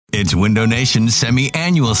It's Window Nation's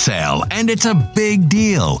semi-annual sale, and it's a big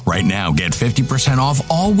deal. Right now, get 50% off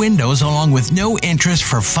all windows along with no interest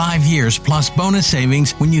for 5 years plus bonus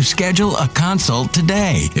savings when you schedule a consult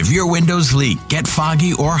today. If your windows leak, get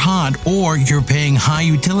foggy or hot, or you're paying high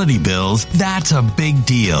utility bills, that's a big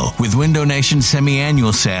deal. With Window Nation's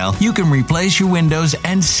semi-annual sale, you can replace your windows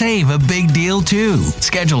and save a big deal too.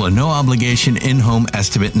 Schedule a no-obligation in-home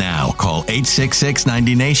estimate now. Call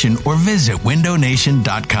 866-90-NATION or visit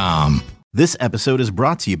windownation.com. This episode is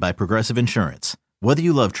brought to you by Progressive Insurance. Whether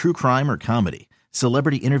you love true crime or comedy,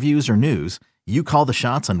 celebrity interviews or news, you call the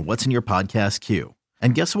shots on what's in your podcast queue.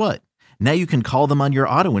 And guess what? Now you can call them on your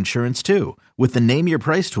auto insurance too with the Name Your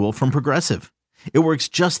Price tool from Progressive. It works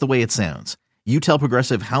just the way it sounds. You tell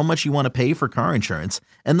Progressive how much you want to pay for car insurance,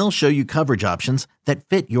 and they'll show you coverage options that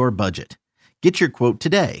fit your budget. Get your quote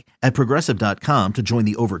today at Progressive.com to join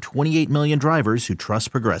the over 28 million drivers who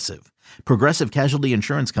trust Progressive. Progressive Casualty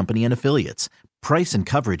Insurance Company and Affiliates. Price and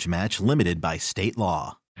coverage match limited by state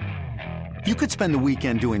law. You could spend the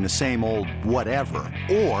weekend doing the same old whatever,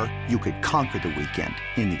 or you could conquer the weekend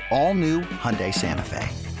in the all-new Hyundai Santa Fe.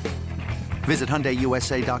 Visit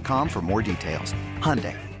HyundaiUSA.com for more details.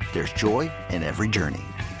 Hyundai, there's joy in every journey.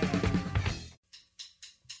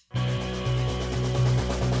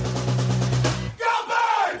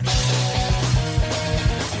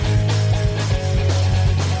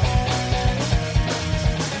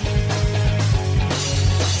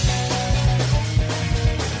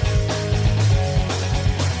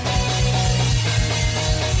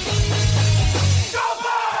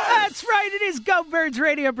 Go Birds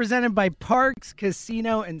Radio, presented by Parks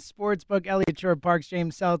Casino and Sportsbook. Elliot Shore, Parks,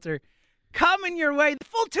 James Seltzer, coming your way. The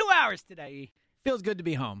full 2 hours today. Feels good to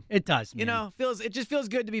be home. It does, man. You know, it just feels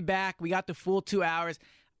good to be back. We got the full 2 hours.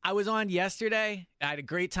 I was on yesterday. I had a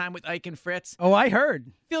great time with Ike and Fritz. Oh, I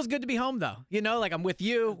heard. Feels good to be home, though. You know, like I'm with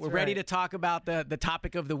you. That's We're right. ready to talk about the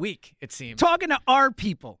topic of the week, it seems. Talking to our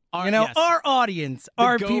people. Yes. Our audience. The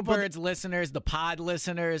our Go people. Birds listeners, the pod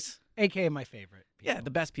listeners. AKA my favorite. Yeah,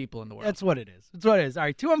 the best people in the world. That's what it is. That's what it is. All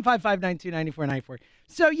right, 215-592-9494.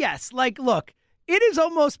 So, yes, look, it has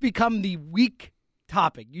almost become the week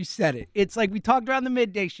topic. You said it. It's like we talked about on the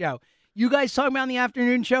midday show. You guys talking about on the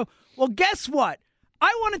afternoon show? Well, guess what?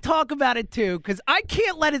 I want to talk about it, too, because I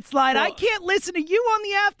can't let it slide. Well, I can't listen to you on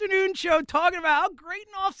the afternoon show talking about how great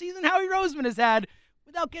an offseason Howie Roseman has had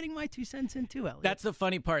without getting my 2 cents in, too, Elliot. That's the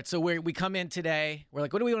funny part. So we come in today. We're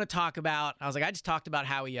like, what do we want to talk about? I was like, I just talked about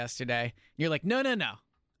Howie yesterday. And you're like, no.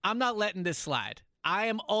 I'm not letting this slide. I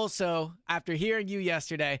am also, after hearing you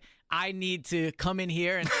yesterday, I need to come in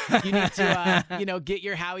here and you need to, get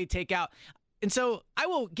your Howie take out. And so I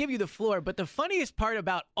will give you the floor. But the funniest part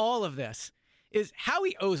about all of this is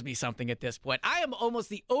Howie owes me something at this point. I am almost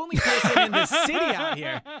the only person in the city out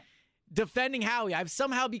here defending Howie. I've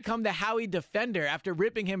somehow become the Howie defender after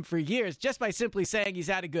ripping him for years just by simply saying he's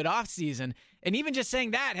had a good offseason. And even just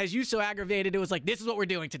saying that has you so aggravated, it was like, this is what we're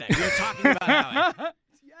doing today. We're talking about Howie.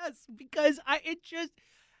 Yes, because I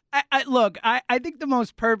think the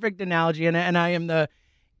most perfect analogy, and I am the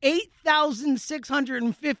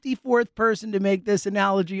 8,654th person to make this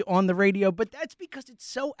analogy on the radio, but that's because it's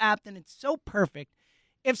so apt and it's so perfect.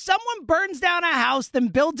 If someone burns down a house, then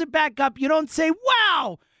builds it back up, you don't say,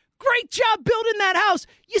 wow, great job building that house.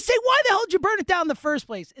 You say, why the hell did you burn it down in the first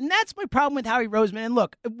place? And that's my problem with Howie Roseman. And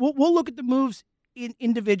look, we'll look at the moves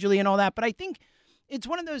individually and all that, but I think it's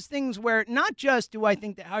one of those things where not just do I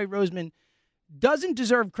think that Howie Roseman doesn't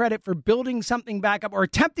deserve credit for building something back up or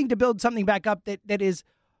attempting to build something back up that is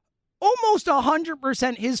almost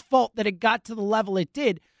 100% his fault that it got to the level it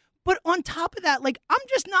did. But on top of that, I'm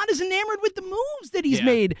just not as enamored with the moves that he's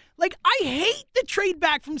made. I hate the trade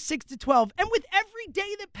back from 6 to 12. And with every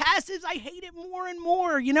day that passes, I hate it more and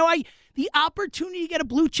more. The opportunity to get a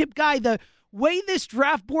blue chip guy, the way this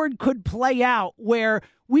draft board could play out where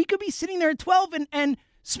we could be sitting there at 12 and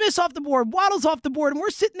Smith's off the board, Waddle's off the board, and we're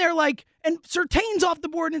sitting there and Surtain's off the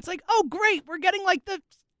board, and it's like, oh, great, we're getting the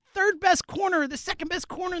third best corner, the second best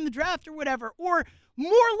corner in the draft or whatever. Or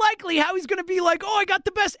more likely how he's going to be like, oh, I got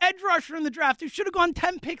the best edge rusher in the draft who should have gone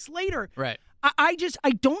 10 picks later. Right. I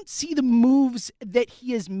don't see the moves that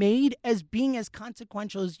he has made as being as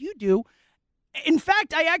consequential as you do. In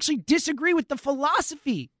fact, I actually disagree with the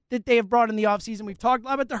philosophy that they have brought in the offseason. We've talked a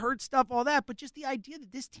lot about the hurt stuff, all that, but just the idea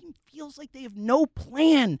that this team feels like they have no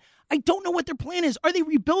plan. I don't know what their plan is. Are they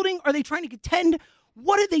rebuilding? Are they trying to contend?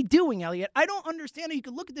 What are they doing, Elliot? I don't understand how you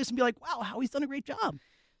could look at this and be like, wow, Howie's done a great job.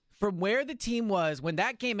 From where the team was when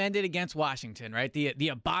that game ended against Washington, right? The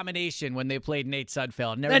abomination when they played Nate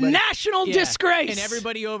Sudfeld. And the national disgrace. And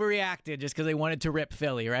everybody overreacted just because they wanted to rip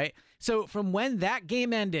Philly, right? So from when that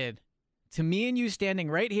game ended to me and you standing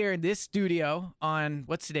right here in this studio on,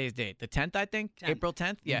 what's today's date? The 10th, I think? 10th. April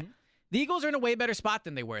 10th? Yeah. The Eagles are in a way better spot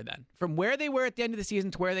than they were then. From where they were at the end of the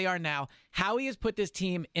season to where they are now, Howie has put this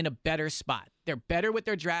team in a better spot. They're better with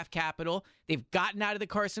their draft capital. They've gotten out of the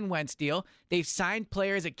Carson Wentz deal. They've signed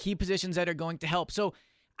players at key positions that are going to help. So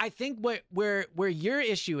I think where your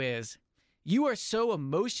issue is, you are so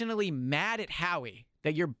emotionally mad at Howie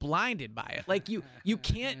that you're blinded by it. Like you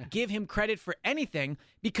can't give him credit for anything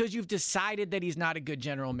because you've decided that he's not a good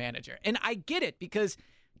general manager. And I get it because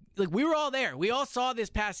we were all there. We all saw this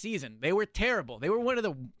past season. They were terrible. They were one of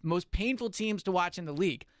the most painful teams to watch in the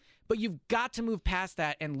league. But you've got to move past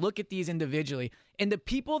that and look at these individually. And the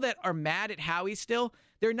people that are mad at Howie still,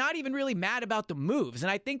 they're not even really mad about the moves.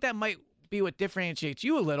 And I think that might be what differentiates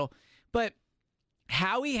you a little. But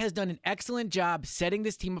Howie has done an excellent job setting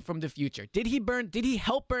this team up from the future. Did he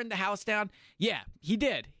help burn the house down? Yeah, he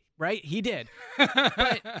did. Right? He did.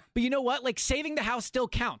 But you know what? Like, saving the house still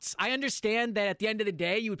counts. I understand that at the end of the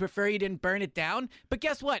day, you would prefer you didn't burn it down. But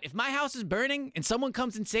guess what? If my house is burning and someone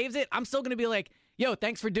comes and saves it, I'm still going to be like, yo,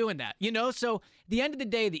 thanks for doing that. So at the end of the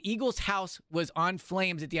day, the Eagles' house was on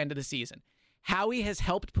flames at the end of the season. Howie has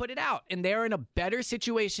helped put it out, and they're in a better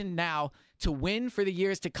situation now to win for the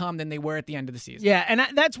years to come than they were at the end of the season. Yeah, and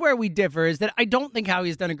that's where we differ, is that I don't think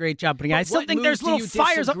Howie's done a great job putting it. I still think there's little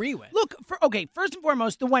fires. Look, first and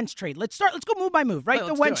foremost, the Wentz trade. Let's go move by move, right?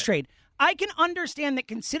 The Wentz trade. I can understand that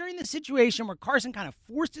considering the situation where Carson kind of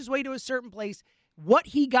forced his way to a certain place, what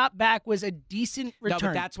he got back was a decent return. No,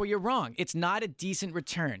 but that's where you're wrong. It's not a decent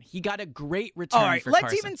return. He got a great return for Carson.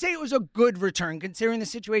 Let's even say it was a good return considering the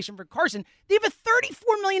situation for Carson. They have a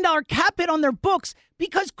 $34 million cap hit on their books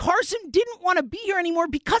because Carson didn't want to be here anymore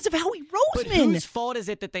because of Howie Roseman. But whose fault is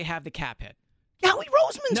it that they have the cap hit? Howie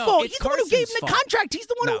Roseman's fault. He's the one who gave him the contract. He's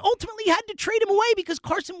the one who ultimately had to trade him away because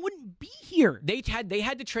Carson wouldn't be here. They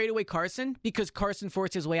had to trade away Carson because Carson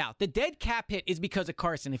forced his way out. The dead cap hit is because of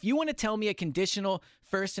Carson. If you want to tell me a conditional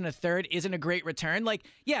first and a third isn't a great return,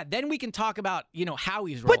 then we can talk about,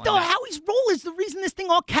 Howie's role. But Howie's role is the reason this thing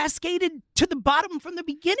all cascaded to the bottom from the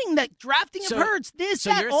beginning, that drafting of Hurts,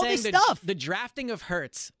 all this stuff. The drafting of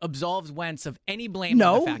Hurts absolves Wentz of any blame.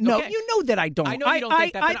 No, okay. you know that I don't. I know you don't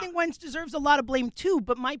think that. I think Wentz deserves a lot of blame too,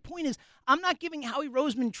 but my point is I'm not giving Howie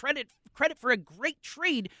Roseman credit for a great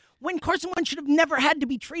trade when Carson Wentz should have never had to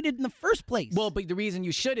be traded in the first place. Well, but the reason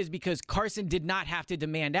you should is because Carson did not have to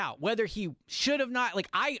demand out. Whether he should have not,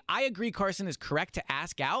 I agree Carson is correct to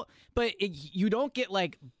ask out, but you don't get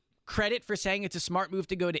credit for saying it's a smart move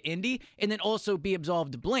to go to Indy and then also be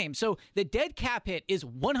absolved of blame. So the dead cap hit is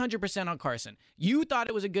 100% on Carson. You thought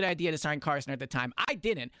it was a good idea to sign Carson at the time. I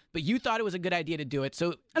didn't, but you thought it was a good idea to do it.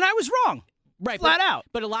 And I was wrong. Right. Flat out.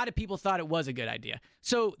 But a lot of people thought it was a good idea.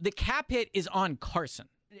 So the cap hit is on Carson.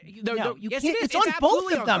 It's on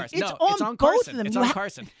both of them. It's on both of them. It's on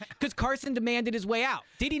Carson. Because Carson demanded his way out.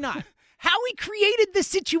 Did he not? Howie created the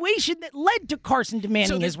situation that led to Carson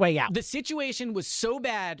demanding his way out. The situation was so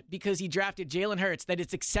bad because he drafted Jalen Hurts that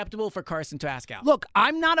it's acceptable for Carson to ask out. Look,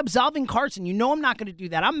 I'm not absolving Carson. You know I'm not going to do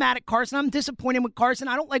that. I'm mad at Carson. I'm disappointed with Carson.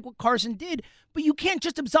 I don't like what Carson did. But you can't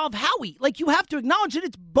just absolve Howie. You have to acknowledge that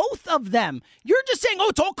it's both of them. You're just saying,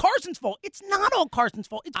 it's all Carson's fault. It's not all Carson's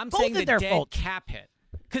fault. It's both of their fault. Cap hit.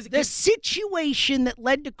 The situation that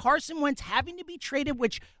led to Carson Wentz having to be traded,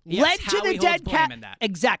 which led to the dead cap.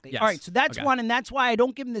 Exactly. Yes. All right, so that's one, and that's why I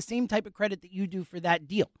don't give him the same type of credit that you do for that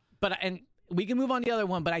deal. And we can move on to the other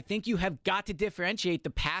one, but I think you have got to differentiate the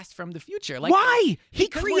past from the future. Why? He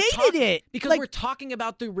created it. Because we're talking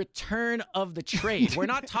about the return of the trade. We're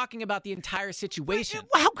not talking about the entire situation.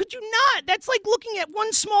 How could you not? That's like looking at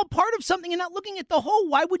one small part of something and not looking at the whole.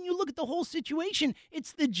 Why wouldn't you look at the whole situation?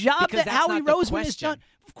 It's the job that Howie Roseman has done.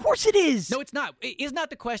 Of course it is. No, it's not. Is not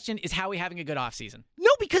the question, is Howie having a good offseason?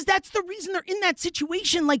 No, because that's the reason they're in that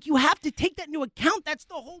situation. You have to take that into account. That's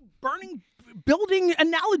the whole burning building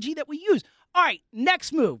analogy that we use. All right,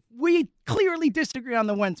 next move. We clearly disagree on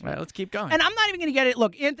the Wentz move. All right, let's keep going. And I'm not even going to get it.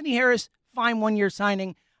 Look, Anthony Harris, fine one-year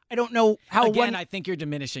signing. I don't know how. Again, I think you're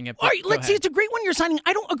diminishing it. All right, let's see. It's a great one-year signing.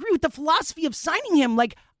 I don't agree with the philosophy of signing him. I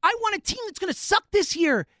want a team that's going to suck this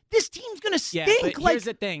year. This team's going to stink. Yeah, but here's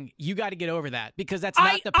the thing. You got to get over that because that's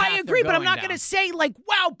not the path I agree, but I'm not going to say,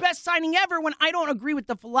 wow, best signing ever when I don't agree with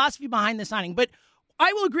the philosophy behind the signing. But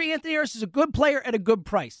I will agree Anthony Harris is a good player at a good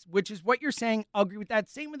price, which is what you're saying. I'll agree with that.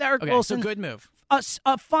 Same with Eric Wilson. So good move.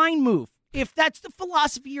 A fine move. If that's the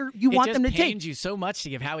philosophy you want them to take. It just pains you so much to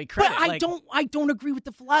give Howie credit. But I don't agree with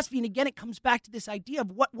the philosophy. And again, it comes back to this idea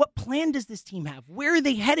of what plan does this team have? Where are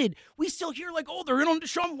they headed? We still hear they're in on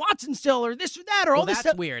Deshaun Watson still, or this or that, or all this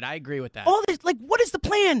stuff. That's weird. I agree with that. All this, what is the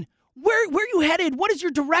plan? where you headed? What is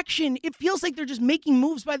your direction? It feels like they're just making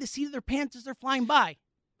moves by the seat of their pants as they're flying by.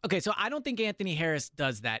 Okay, so I don't think Anthony Harris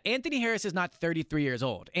does that. Anthony Harris is not 33 years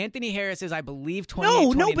old. Anthony Harris is, I believe,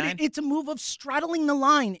 28, 29. No, but it's a move of straddling the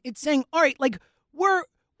line. It's saying, all right, like, we're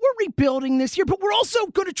rebuilding this year, but we're also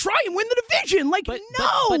going to try and win the division. Like, but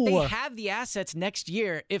they have the assets next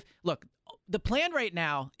year. Look, the plan right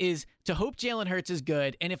now is to hope Jalen Hurts is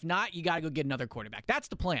good, and if not, you got to go get another quarterback. That's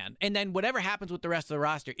the plan. And then whatever happens with the rest of the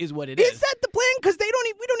roster is what it is. Is that the plan? Because we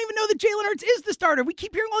don't even know that Jalen Hurts is the starter. We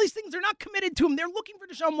keep hearing all these things. They're not committed to him. They're looking for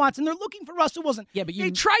Deshaun Watson. They're looking for Russell Wilson. Yeah, but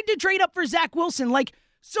they tried to trade up for Zach Wilson. Like,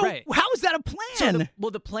 so right. How is that a plan? So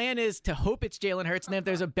the plan is to hope it's Jalen Hurts, and then if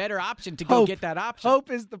there's a better option, to go get that option.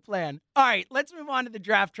 Hope is the plan. All right, let's move on to the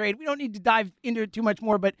draft trade. We don't need to dive into it too much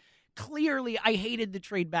more, but clearly I hated the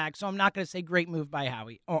trade back, so I'm not going to say great move by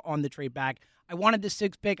Howie on the trade back. I wanted the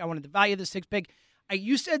 6th pick. I wanted the value of the 6th pick.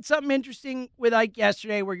 You said something interesting with Ike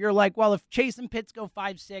yesterday where you're like, well, if Chase and Pitts go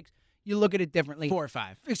 5-6, you look at it differently. 4 or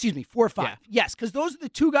 5. Excuse me, 4 or 5. Yeah. Yes, because those are the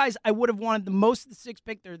two guys I would have wanted the most of the 6th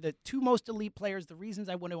pick. They're the two most elite players, the reasons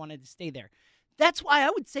I would have wanted to stay there. That's why I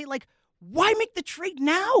would say, like, why make the trade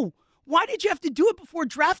now? Why did you have to do it before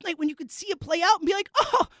draft night when you could see it play out and be like,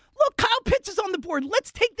 oh, look, Kyle Pitts is on the board.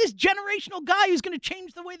 Let's take this generational guy who's going to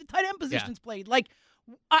change the way the tight end position's played. Like,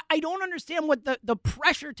 I don't understand what the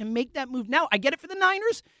pressure to make that move now. I get it for the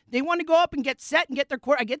Niners. They want to go up and get set and get their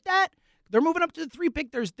core. I get that. They're moving up to the 3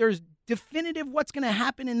 pick. There's definitive what's going to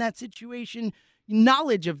happen in that situation,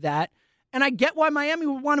 knowledge of that. And I get why Miami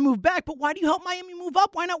would want to move back, but why do you help Miami move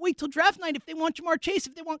up? Why not wait till draft night? If they want Jamar Chase,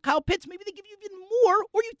 if they want Kyle Pitts, maybe they give you even more,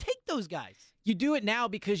 or you take those guys. You do it now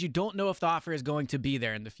because you don't know if the offer is going to be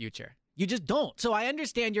there in the future. You just don't. So I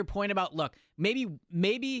understand your point about, look,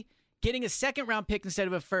 maybe getting a 2nd-round pick instead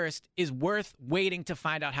of a 1st is worth waiting to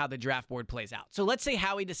find out how the draft board plays out. So let's say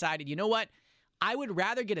Howie decided, you know what? I would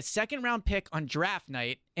rather get a 2nd-round pick on draft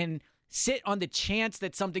night and sit on the chance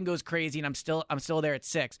that something goes crazy and I'm still there at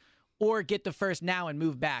 6, or get the 1st now and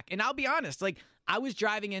move back. And I'll be honest, like, I was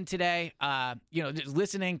driving in today, just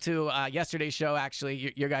listening to yesterday's show,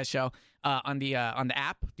 actually, your guys' show on the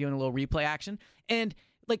app, doing a little replay action, and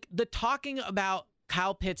like the talking about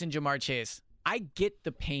Kyle Pitts and Jamar Chase, I get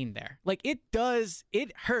the pain there. Like, it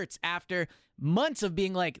hurts after months of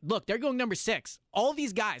being like, look, they're going number 6. All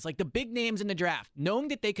these guys, like the big names in the draft, knowing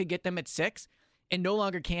that they could get them at 6 and no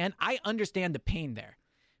longer can, I understand the pain there.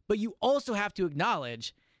 But you also have to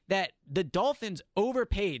acknowledge that the Dolphins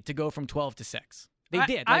overpaid to go from 12 to 6. They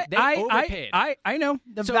did. They overpaid. I know.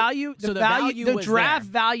 The draft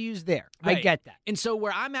value's there. Right. I get that. And so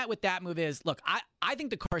where I'm at with that move is, look, I think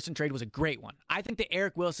the Carson trade was a great one. I think the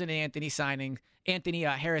Eric Wilson and Anthony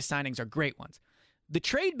Harris signings are great ones. The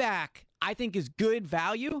trade back, I think, is good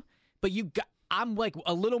value, but I'm like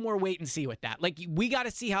a little more wait and see with that. Like, we got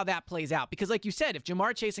to see how that plays out. Because like you said, if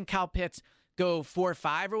Jamar Chase and Kyle Pitts go 4 or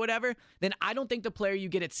 5 or whatever, then I don't think the player you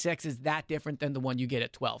get at 6 is that different than the one you get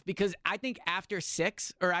at 12. Because I think after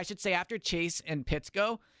 6, or I should say after Chase and Pitts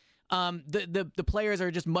go, the players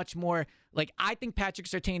are just much more, like, I think Patrick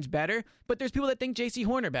Surtain's better, but there's people that think J.C.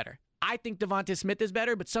 Horner better. I think Devonta Smith is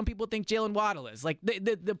better, but some people think Jalen Waddle is. Like,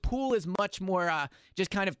 the pool is much more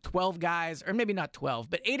just kind of 12 guys, or maybe not 12,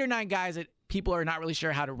 but 8 or 9 guys that people are not really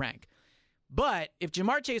sure how to rank. But if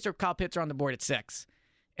Jamar Chase or Kyle Pitts are on the board at 6,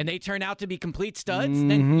 and they turn out to be complete studs,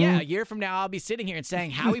 then yeah, a year from now I'll be sitting here and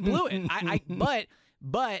saying Howie blew it.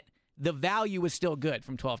 But the value is still good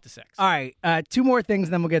from 12 to 6. All right, 2 more things,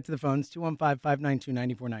 then we'll get to the phones.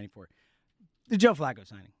 215-592-9494. The Joe Flacco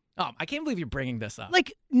signing. Oh, I can't believe you're bringing this up.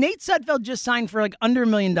 Like, Nate Sudfeld just signed for like under $1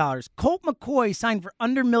 million. Colt McCoy signed for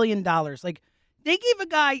under $1 million. Like, they gave a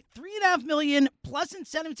guy $3.5 million plus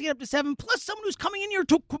incentives to get up to 7, plus someone who's coming in here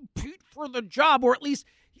to compete for the job, or at least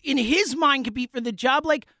in his mind compete for the job.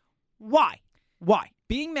 Like, why?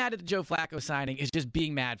 Being mad at the Joe Flacco signing is just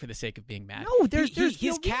being mad for the sake of being mad. No,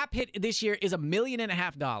 his cap hit this year is $1.5 million.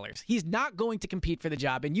 He's not going to compete for the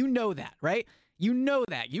job, and you know that, right? You know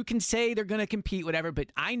that. You can say they're going to compete, whatever, but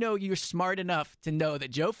I know you're smart enough to know that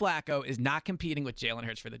Joe Flacco is not competing with Jalen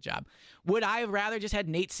Hurts for the job. Would I have rather just had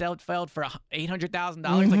Nate Sudfeld for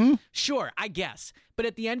 $800,000? Like, sure, I guess. But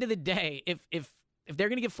at the end of the day, if they're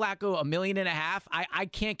going to give Flacco $1.5 million, I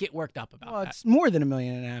can't get worked up about that. Well, it's more than $1.5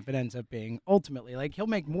 million. It ends up being ultimately, like, he'll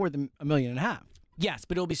make more than $1.5 million. Yes,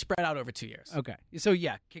 but it'll be spread out over 2 years. Okay, so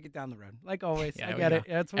yeah, kick it down the road, like always. Yeah, I get it.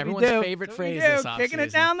 That's what everyone's we do. favorite That's phrase. What we do. This offseason. Kicking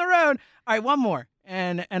it down the road. All right, one more,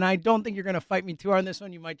 and I don't think you're going to fight me too hard on this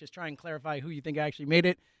one. You might just try and clarify who you think actually made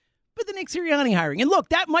it. But the Nick Sirianni hiring, and look,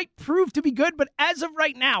 that might prove to be good. But as of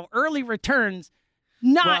right now, early returns,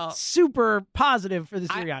 not super positive for the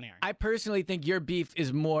Sirianni. I personally think your beef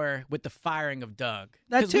is more with the firing of Doug.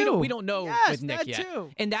 That 'Cause too. We don't know with Nick that yet.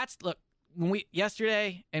 Too. And that's, look,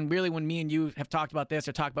 yesterday, and really when me and you have talked about this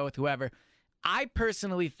or talked about with whoever, I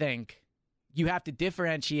personally think you have to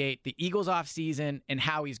differentiate the Eagles offseason and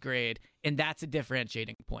Howie's grade, and that's a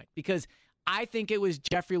differentiating point. Because I think it was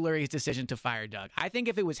Jeffrey Lurie's decision to fire Doug. I think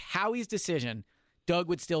if it was Howie's decision, Doug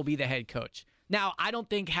would still be the head coach. Now, I don't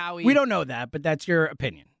think Howie... We don't know that, but that's your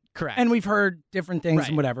opinion. Correct. And we've heard different things Right.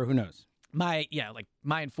 and whatever. Who knows? My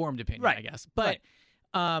informed opinion, Right. I guess. But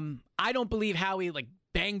I don't believe Howie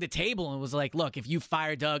banged the table and was like, look, if you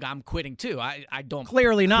fire Doug, I'm quitting too. I don't...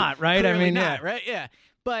 Clearly not, right? Clearly not, right? Yeah.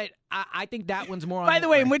 But I think that one's more on... By the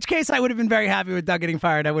way, in which case I would have been very happy with Doug getting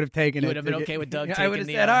fired. I would have taken it. You would have been okay with Doug taking I would have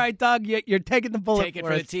the... said, all right, Doug, you're taking the bullet Take it for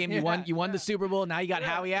for us. the team. Yeah. You won the Super Bowl. Now you got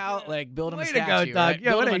Howie out. Build him Way a to statue. go, Doug. Right?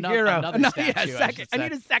 Yeah, Build what him a hero. Another statue, second. I should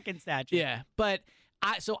need a say. second statue. Yeah, but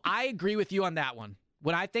I agree with you on that one.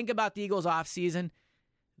 When I think about the Eagles offseason,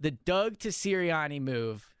 the Doug to Sirianni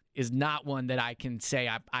move is not one that I can say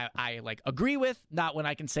I agree with, not one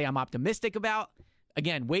I can say I'm optimistic about.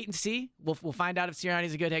 Again, wait and see. We'll find out if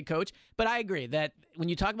Sirianni's a good head coach. But I agree that when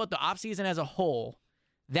you talk about the offseason as a whole,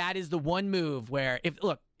 that is the one move where, if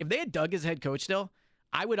they had Doug as head coach still,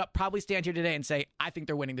 I would probably stand here today and say, I think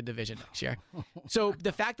they're winning the division next year. So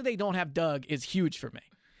the fact that they don't have Doug is huge for me.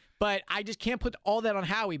 But I just can't put all that on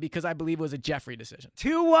Howie because I believe it was a Jeffrey decision.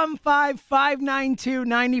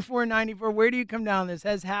 215-592-9494. Where do you come down on this?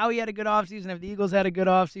 Has Howie had a good offseason? Have the Eagles had a good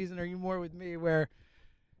offseason? Are you more with me where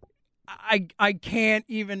I can't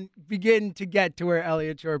even begin to get to where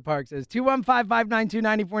Elliott Shore-Parks is?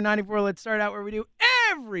 215-592-9494. Let's start out where we do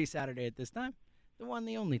every Saturday at this time. The one,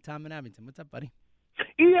 the only, Tom in Abington. What's up, buddy?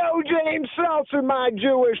 Yo, James Seltzer, my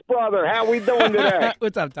Jewish brother. How we doing today?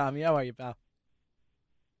 What's up, Tommy? How are you, pal?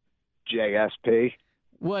 JSP.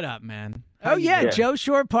 What up, man? Oh, yeah, Joe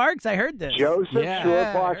Shore-Parks. I heard this. Joseph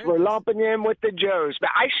Shore-Parks. We're lumping you in with the Joes. But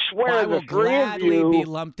I swear I will the three of gladly you... be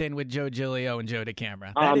lumped in with Joe Giglio and Joe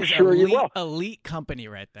DeCamera. That I'm is sure you will. elite company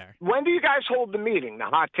right there. When do you guys hold the meeting, the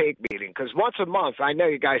hot take meeting? Because once a month, I know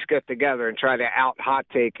you guys get together and try to out-hot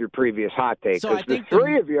take your previous hot take. So Because I the think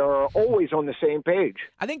three of you are always on the same page.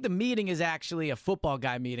 I think the meeting is actually a football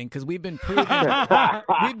guy meeting because we've been proven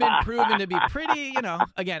to be pretty,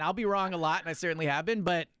 again, I'll be wrong a lot, and I certainly have been,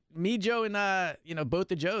 but me, Joe, and both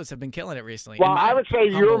the Joes have been killing it recently. Well, I would say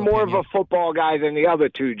you're more of a football guy than the other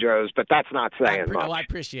two Joes, but that's not saying much. I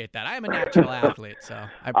appreciate that. I am a natural athlete, so I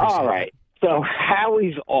appreciate All right. So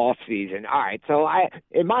Howie's off season. All right. So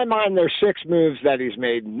in my mind, there's 6 moves that he's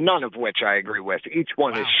made, none of which I agree with. Each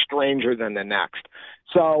one is stranger than the next.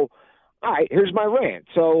 So, all right, here's my rant.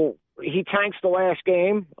 So he tanks the last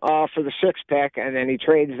game for the 6th pick, and then he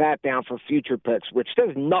trades that down for future picks, which does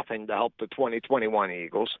nothing to help the 2021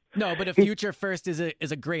 Eagles. No, but a future first is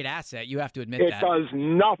a great asset. You have to admit that. It does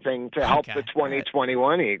nothing to help the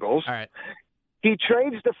 2021 Eagles. All right. He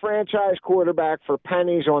trades the franchise quarterback for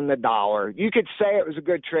pennies on the dollar. You could say it was a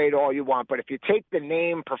good trade all you want, but if you take the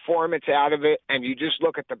name performance out of it and you just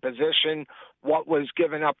look at the position, what was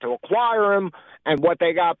given up to acquire him and what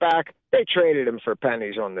they got back, they traded him for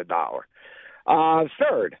pennies on the dollar.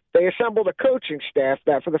 Third, they assembled a coaching staff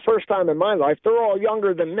that for the first time in my life, they're all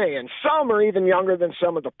younger than me, and some are even younger than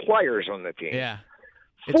some of the players on the team. Yeah.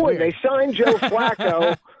 Fourth, they signed Joe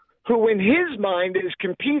Flacco, who in his mind is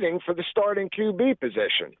competing for the starting QB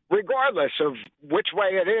position. Regardless of which way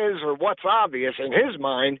it is or what's obvious, in his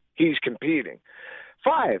mind, he's competing.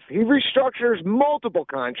 5, he restructures multiple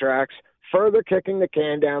contracts, further kicking the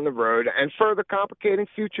can down the road and further complicating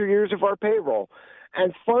future years of our payroll.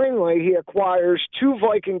 And finally, he acquires 2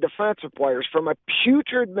 Viking defensive players from a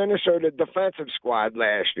putrid Minnesota defensive squad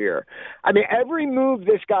last year. I mean, every move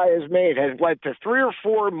this guy has made has led to 3 or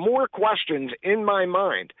 4 more questions in my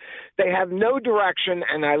mind. They have no direction,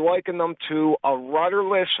 and I liken them to a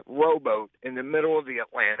rudderless rowboat in the middle of the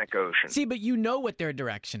Atlantic Ocean. See, but you know what their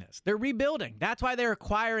direction is. They're rebuilding. That's why they're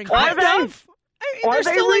acquiring. Are they? Are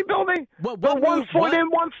they rebuilding? What They're 1 move, foot in,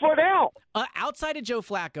 1 foot out. Outside of Joe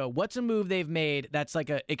Flacco, what's a move they've made that's like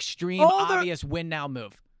an extreme, obvious win-now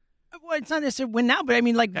move? Well, it's not necessarily win now, but I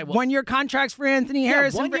mean, like, one-year contracts for Anthony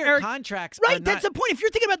Harris. Yeah, and for one-year Eric. contracts. Right, that's the point. If you're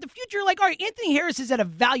thinking about the future, like, all right, Anthony Harris is at a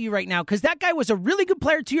value right now because that guy was a really good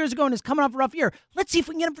player 2 years ago and is coming off a rough year. Let's see if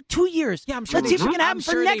we can get him for 2 years. Yeah, I'm sure. Let's see if we can have him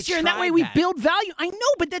for next year, and that way we that. build value. I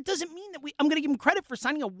know, but that doesn't mean that I'm going to give him credit for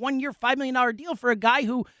signing a 1-year, $5 million deal for a guy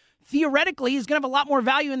who theoretically is going to have a lot more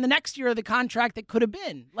value in the next year of the contract that could have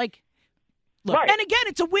been. Like, Look, Right. And again,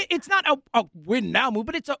 it's a win. It's not a win now move,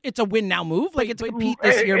 but it's a win now move. Like it's a compete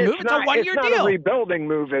this year move. It's a 1 year It's not deal. a rebuilding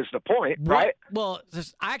move is the point, right? Well,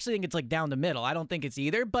 I actually think it's like down the middle. I don't think it's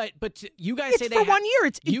either. But you guys It's say for 1 year.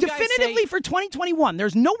 It's you guys definitively say- for 2021.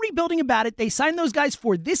 There's no rebuilding about it. They signed those guys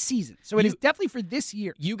for this season, so it is definitely for this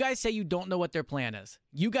year. You guys say you don't know what their plan is.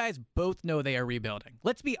 You guys both know they are rebuilding.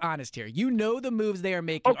 Let's be honest here. You know the moves they are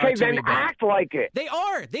making Okay, are to then rebuild. act like it. They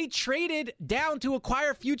are. They traded down to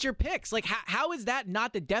acquire future picks. Like, how is that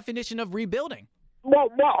not the definition of rebuilding? Well,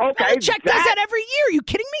 okay. Belichick does that every year. Are you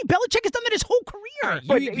kidding me? Belichick has done that his whole career.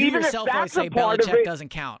 But You even if yourself always that's say a part of Belichick it- doesn't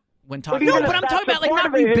count when talking even No, if but I'm that's talking a about like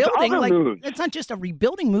part not of it, his rebuilding. other Like moves. it's not just a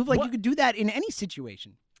rebuilding move. Like What- you could do that in any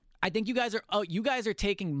situation. I think you guys are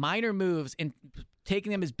taking minor moves and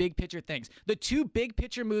taking them as big picture things. The two big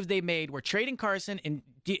picture moves they made were trading Carson and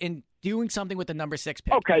doing something with the number 6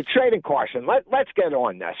 pick. Okay, trading Carson. Let's get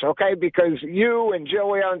on this, okay? Because you and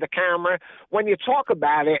Joey on the camera, when you talk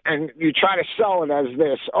about it and you try to sell it as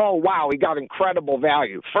this, oh, wow, he got incredible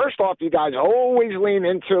value. First off, you guys always lean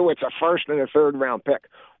into it's a first and a third round pick,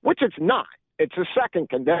 which it's not. It's a second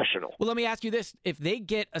conditional. Well, let me ask you this: if they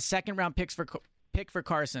get a second round pick for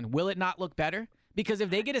Carson, will it not look better? Because if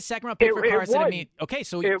they get a second round pick for Carson, I would. mean, okay,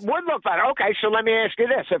 so It would look better. Okay, so let me ask you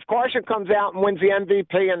this. If Carson comes out and wins the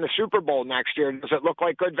MVP and the Super Bowl next year, does it look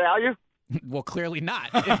like good value? well, clearly not.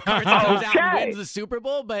 If Carson comes out and Okay. wins the Super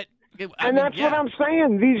Bowl, but And that's what I'm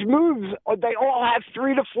saying. These moves, they all have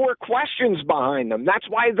 3 to 4 questions behind them. That's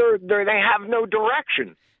why they have no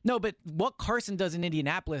direction. No, but what Carson does in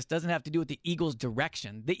Indianapolis doesn't have to do with the Eagles'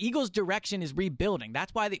 direction. The Eagles' direction is rebuilding.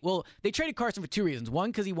 That's why they traded Carson for 2 reasons. One,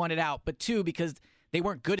 because he wanted out, but 2, because they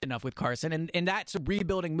weren't good enough with Carson, and that's a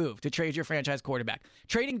rebuilding move to trade your franchise quarterback.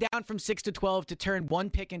 Trading down from 6 to 12 to turn 1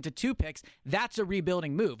 pick into 2 picks, that's a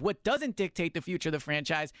rebuilding move. What doesn't dictate the future of the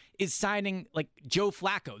franchise is signing like Joe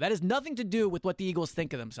Flacco. That has nothing to do with what the Eagles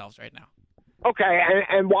think of themselves right now. Okay,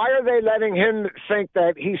 and why are they letting him think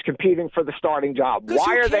that he's competing for the starting job? Because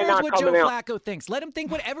Why who are they cares not what coming Joe out? Flacco thinks? Let him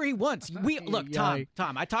think whatever he wants. Look, Yeah.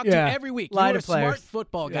 Tom, I talk to Yeah. you every week. Lie You're to a smart players.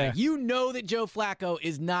 football guy. Yeah. You know that Joe Flacco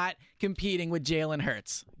is not competing with Jalen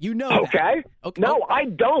Hurts. You know Okay. that. Okay. No, I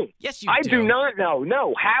don't. Yes, you I do. do not know.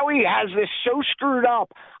 No, Howie has this so screwed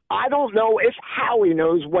up. I don't know if Howie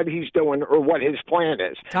knows what he's doing or what his plan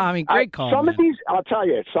is. Tommy, great call. Some man. of these, I'll tell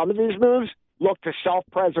you, some of these moves look to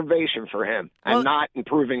self-preservation for him and Well, not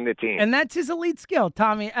improving the team. And that's his elite skill,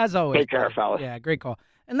 Tommy, as always. Take care, fellas. Yeah, great call.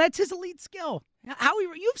 And that's his elite skill. Howie,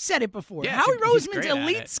 you've said it before. Yeah, Howie he's Roseman's great at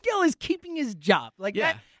elite it. skill is keeping his job. Like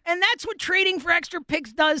Yeah. that. And that's what trading for extra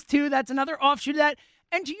picks does too. That's another offshoot of that.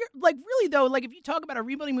 And to your really though, like if you talk about a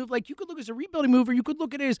rebuilding move, like you could look as a rebuilding move, or you could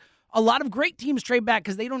look at it as a lot of great teams trade back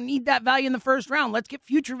because they don't need that value in the first round. Let's get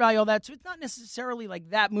future value all that. So it's not necessarily like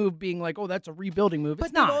that move being like, oh, that's a rebuilding move. But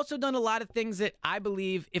It's they've not. also done a lot of things that I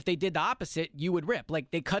believe if they did the opposite, you would rip.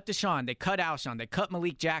 Like they cut Deshaun, they cut Alshon, they cut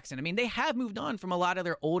Malik Jackson. I mean, they have moved on from a lot of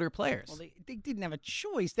their older players. Well, they didn't have a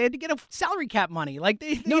choice. They had to get a salary cap money. Like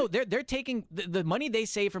they No, they're taking the money they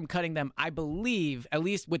save from cutting them. I believe, at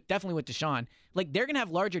least definitely with Deshaun, like they're gonna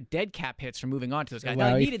have larger dead cap hits from moving on to those guys. Now,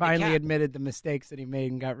 Wow, they he needed finally the cap. admitted the mistakes that he made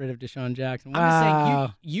and got rid of Deshaun Jackson. I'm just saying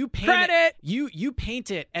Wow. you paint Credit! it, you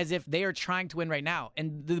paint it as if they are trying to win right now,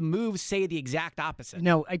 and the moves say the exact opposite.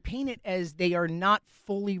 No, I paint it as they are not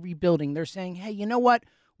fully rebuilding. They're saying, hey, you know what?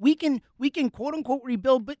 We can quote unquote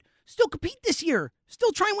rebuild, but still compete this year.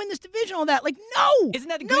 Still try and win this division, all that. Like, no. Isn't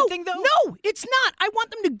that a no, good thing, though? No, it's not. I want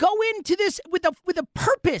them to go into this with a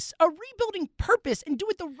purpose, a rebuilding purpose, and do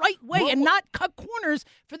it the right way and not cut corners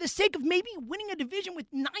for the sake of maybe winning a division with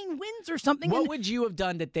 9 wins or something. What and, would you have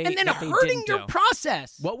done that they and then that they hurting didn't your do?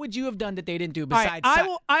 process. What would you have done that they didn't do All right, besides?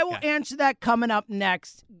 I will Okay. answer that coming up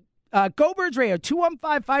next. Go Birds Radio,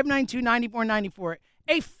 215-592-9494.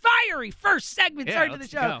 A fiery first segment Yeah, start to the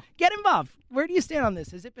let's show. go. Get involved. Where do you stand on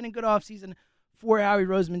this? Has it been a good offseason for Howie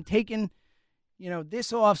Roseman? Taking,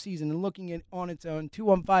 this offseason and looking at on its own,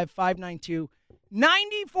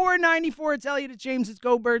 215-592-9494. It's Elliot, it's James, it's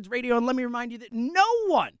Go Birds Radio. And let me remind you that no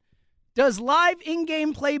one does live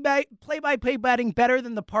in-game play-by-play betting better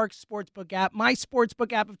than the Parx Sportsbook app, my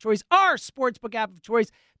sportsbook app of choice, our sportsbook app of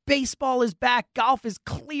choice. Baseball is back. Golf is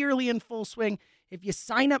clearly in full swing. If you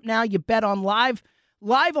sign up now, you bet on live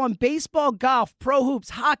on baseball, golf, pro hoops,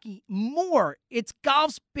 hockey, more. It's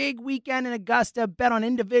golf's big weekend in Augusta. Bet on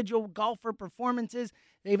individual golfer performances.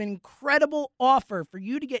 They have an incredible offer for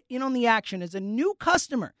you to get in on the action. As a new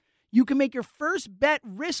customer, you can make your first bet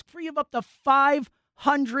risk-free of up to $500.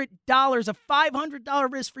 A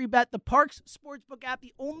 $500 risk-free bet. The Parx Sportsbook app,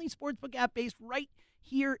 the only sportsbook app based right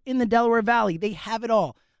here in the Delaware Valley. They have it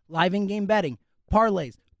all. Live in-game betting,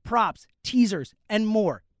 parlays, props, teasers, and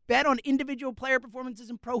more. Bet on individual player performances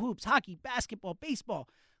in pro hoops, hockey, basketball, baseball.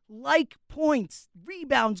 Like points,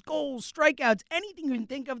 rebounds, goals, strikeouts, anything you can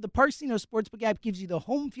think of, the Parx Casino Sportsbook app gives you the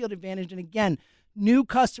home field advantage. And again, new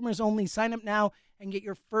customers only. Sign up now and get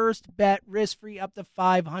your first bet risk-free up to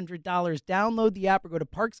 $500. Download the app or go to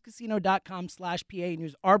parxcasino.com/PA and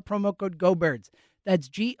use our promo code GOBIRDS. That's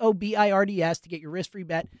GOBIRDS to get your risk-free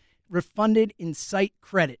bet refunded in site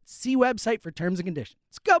credit. See website for terms and conditions.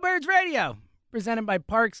 It's Go Birds Radio, presented by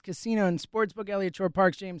Parx Casino and Sportsbook. Elliott Shore,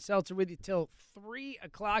 Parks, James Seltzer with you till 3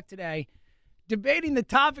 o'clock today, debating the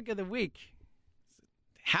topic of the week.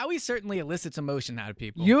 Howie certainly elicits emotion out of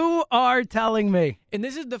people. You are telling me. And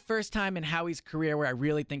this is the first time in Howie's career where I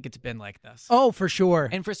really think it's been like this. Oh, for sure.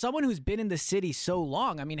 And for someone who's been in the city so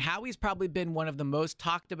long, I mean, Howie's probably been one of the most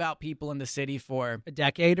talked about people in the city for a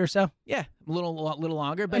decade or so. Yeah, a little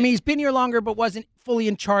longer. But I mean, he's been here longer, but wasn't fully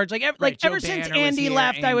in charge. Like ever since Andy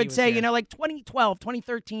left, I would say, here. like 2012,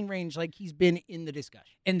 2013 range, like he's been in the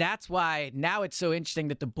discussion. And that's why now it's so interesting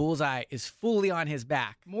that the bullseye is fully on his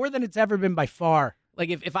back. More than it's ever been by far. Like,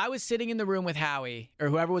 if I was sitting in the room with Howie, or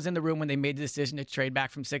whoever was in the room when they made the decision to trade back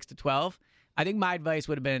from 6 to 12, I think my advice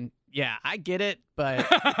would have been, yeah, I get it, but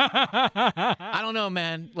I don't know,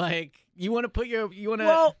 man. Like, you want to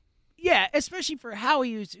Well, yeah, especially for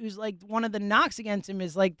Howie, who's like one of the knocks against him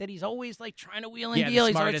is like that he's always like trying to wheel and deal.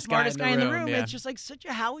 He's the smartest guy in the room. Yeah. It's just like such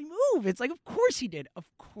a Howie move. It's like, of course he did. Of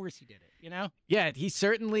course he did it. You know? Yeah, he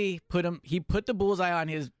certainly put the bullseye on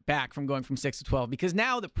his back from going from 6 to 12 because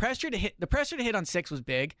now the pressure to hit on 6 was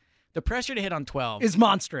big. The pressure to hit on 12 is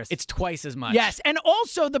monstrous. It's twice as much. Yes, and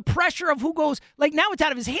also the pressure of who goes, like now it's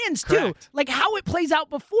out of his hands too. Correct. Like how it plays out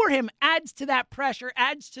before him adds to that pressure,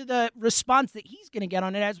 adds to the response that he's going to get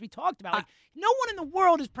on it, as we talked about. Like no one in the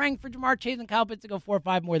world is praying for Jamar Chase and Kyle Pitts to go 4 or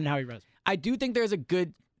 5 more than Howie Roseman. I do think there's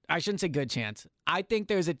I shouldn't say good chance. I think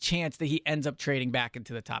there's a chance that he ends up trading back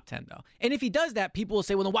into the top 10, though. And if he does that, people will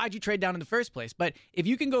say, well, then why'd you trade down in the first place? But if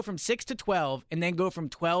you can go from 6 to 12 and then go from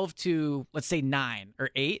 12 to, let's say, 9 or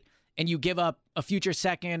 8, and you give up a future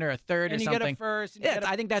second or a third and or you something. Get a first.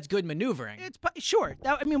 I think that's good maneuvering. Sure.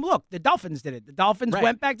 Look, the Dolphins did it. The Dolphins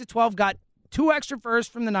went back to 12, got 2 extra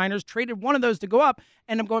firsts from the Niners, traded one of those to go up,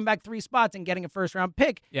 and I'm going back 3 spots and getting a first-round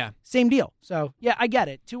pick. Yeah. Same deal. So, yeah, I get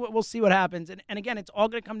it. We'll see what happens. And again, it's all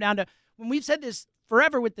going to come down to, when we've said this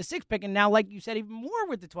forever with the 6 pick, and now, like you said, even more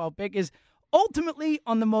with the 12 pick, is ultimately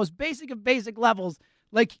on the most basic of basic levels,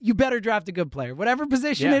 like, you better draft a good player. Whatever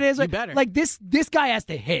position it is. You better. Like, this guy has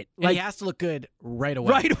to hit. And he has to look good right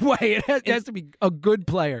away. Right away. It has to be a good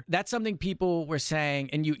player. That's something people were saying,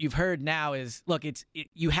 and you've heard now is, look,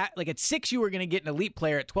 like at 6 you were going to get an elite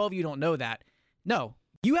player. At 12 you don't know that. No.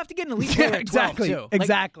 You have to get an elite player at 12, too.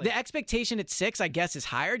 Exactly. The expectation at 6, I guess, is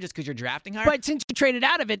higher just because you're drafting higher. But since you traded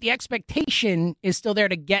out of it, the expectation is still there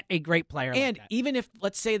to get a great player. And like even if,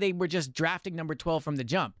 let's say, they were just drafting number 12 from the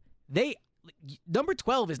jump, number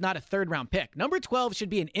 12 is not a third-round pick. Number 12 should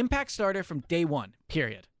be an impact starter from day one,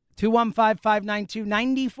 period.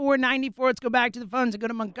 215-592-9494. Let's go back to the phones and go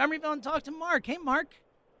to Montgomeryville and talk to Mark. Hey, Mark.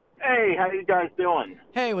 Hey, how you guys doing?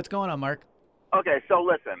 Hey, what's going on, Mark? Okay, so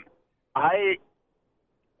listen, I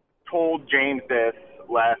told James this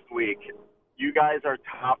last week. You guys are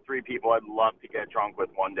top 3 people I'd love to get drunk with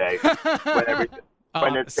one day.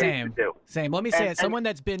 When it's safe to do. Same. Let me say it. Someone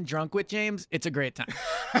that's been drunk with James, it's a great time.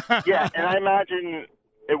 Yeah, and I imagine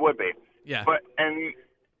it would be. Yeah. And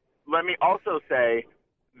let me also say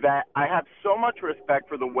that I have so much respect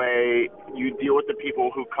for the way you deal with the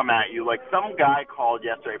people who come at you. Like, some guy called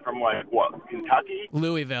yesterday from, Kentucky?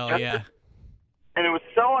 Louisville, yeah. And it was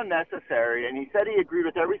so unnecessary, and he said he agreed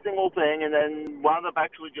with every single thing and then wound up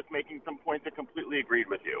actually just making some points that completely agreed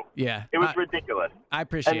with you. Yeah. It was ridiculous. I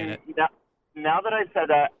appreciate it. Now that I've said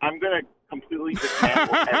that, I'm going to completely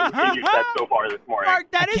dismantle everything you said so far this morning.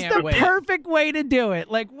 Mark, that is the perfect way to do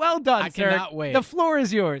it. Like, well done, sir. I cannot wait. The floor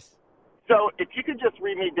is yours. So if you could just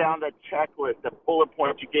read me down that checklist, the bullet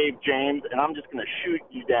points you gave James, and I'm just going to shoot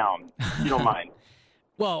you down, if you don't mind.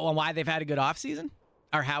 Well, why they've had a good offseason?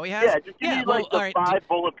 Or Howie has? Yeah, just give me the 5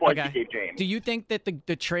 bullet points you gave James. Do you think that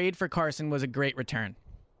the trade for Carson was a great return?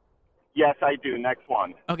 Yes, I do. Next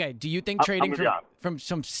one. Okay. Do you think trading from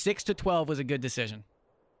 6 to 12 was a good decision?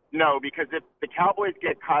 No, because if the Cowboys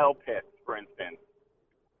get Kyle Pitts, for instance,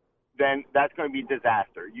 then that's going to be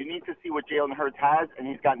disaster. You need to see what Jalen Hurts has, and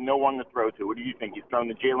he's got no one to throw to. What do you think? He's throwing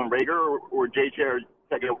to Jalen Reagor or J.J. or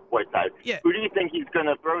Whiteside? Yeah. Who do you think he's going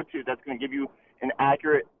to throw to that's going to give you an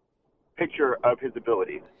accurate picture of his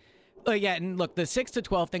abilities? Yeah, and look, the 6 to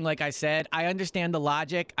 12 thing, like I said, I understand the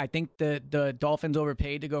logic. I think the Dolphins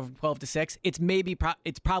overpaid to go from 12 to 6. It's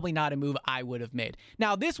probably not a move I would have made.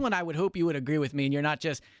 Now, this one, I would hope you would agree with me, and you're not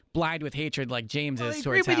just blind with hatred like James is. I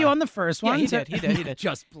agree with you on the first one. Yeah, he did.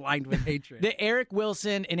 Just blind with hatred. The Eric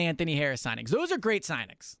Wilson and Anthony Harris signings. Those are great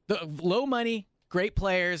signings. The low money, great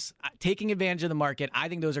players, taking advantage of the market. I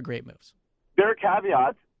think those are great moves. There are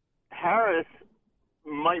caveats. Harris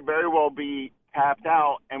might very well be tapped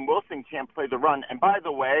out, and Wilson can't play the run. And by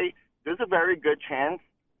the way, there's a very good chance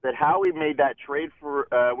that Howie made that trade for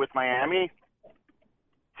with Miami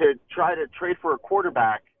to try to trade for a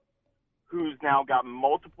quarterback who's now got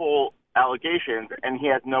multiple allegations, and he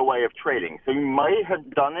has no way of trading. So he might have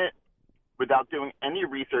done it without doing any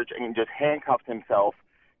research and just handcuffed himself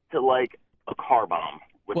to like a car bomb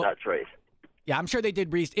with that trade. Yeah, I'm sure they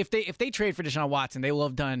did. If they trade for Deshaun Watson, they will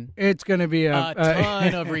have done. It's going to be a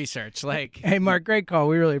ton of research. Like, hey, Mark, great call.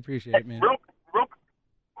 We really appreciate it, man. Real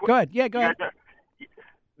quick. Go ahead. Yeah, go ahead.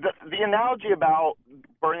 The analogy about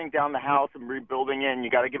burning down the house and rebuilding it,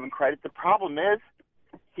 you got to give him credit. The problem is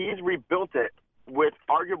he's rebuilt it with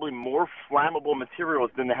arguably more flammable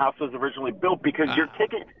materials than the house was originally built because your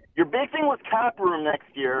big thing was cap room next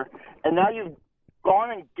year, and now you've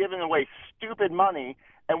gone and given away stupid money.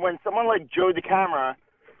 And when someone like Joe DeCamara,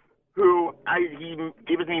 he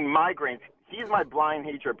gives me migraines, he's my blind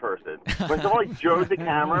hatred person. When someone like Joe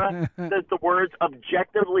DeCamara says the words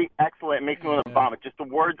objectively excellent, it makes me want to vomit. Just the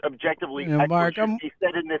words objectively excellent Mark, should be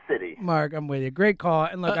said in this city. Mark, I'm with you. Great call.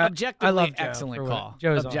 And look, objectively I love Joe excellent call.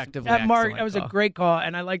 Joe's objectively awesome. Mark, excellent that was call. a great call,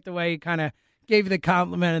 and I like the way he kind of gave you the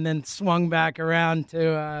compliment and then swung back around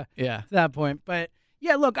to that point. But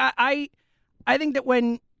yeah, look, I think that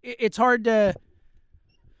when it's hard to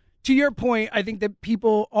your point, I think that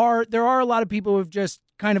there are a lot of people who have just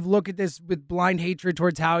kind of look at this with blind hatred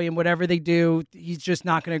towards Howie, and whatever they do, he's just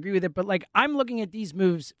not going to agree with it. But like, I'm looking at these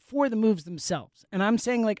moves for the moves themselves, and I'm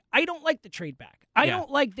saying like, I don't like the trade back. I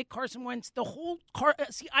don't like that Carson Wentz, the whole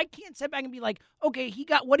see, I can't sit back and be like, okay, he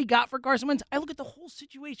got what he got for Carson Wentz. I look at the whole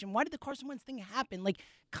situation. Why did the Carson Wentz thing happen? Like,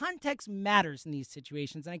 context matters in these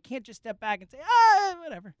situations, and I can't just step back and say,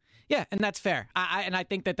 whatever. Yeah, and that's fair. I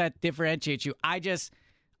think that differentiates you.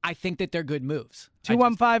 I think that they're good moves.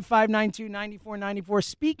 215-592-9494.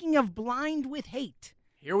 Speaking of blind with hate.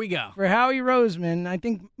 Here we go. For Howie Roseman, I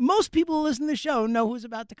think most people who listen to the show know who's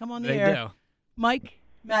about to come on the air. They do. Mike,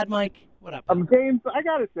 Mad Mike, what up? James, I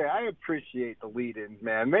got to say, I appreciate the lead-ins,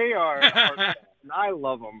 man. They are and I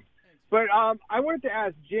love them. But I wanted to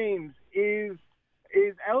ask James, is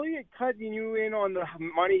Elliot cutting you in on the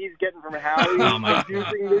money he's getting from Howie?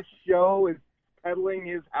 Using this show as peddling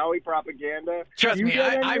his Howie propaganda. Trust me,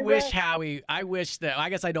 I wish Howie. I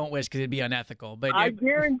guess I don't wish because it'd be unethical. But I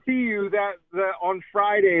guarantee you that on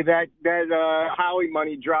Friday that Howie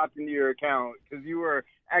money dropped into your account because you were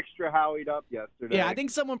extra Howied up yesterday. Yeah, I think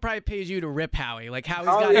someone probably pays you to rip Howie. Like Howie's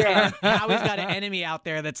got an enemy out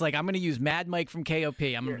there that's like, I'm going to use Mad Mike from KOP.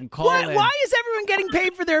 I'm going to call in. Why is everyone getting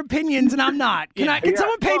paid for their opinions and I'm not? Can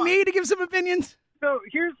someone pay me to give some opinions? So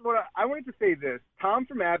here's what I wanted to say this. Tom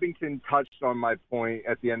from Abington touched on my point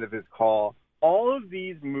at the end of his call. All of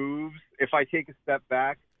these moves, if I take a step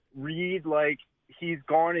back, read like he's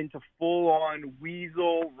gone into full-on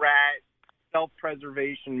weasel, rat,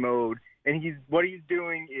 self-preservation mode. And what he's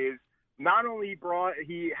doing is not only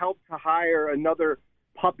he helped to hire another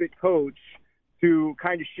puppet coach to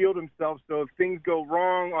kind of shield himself so if things go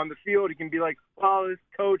wrong on the field, he can be like, well, this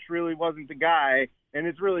coach really wasn't the guy, and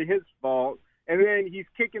it's really his fault. And then he's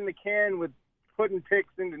kicking the can with putting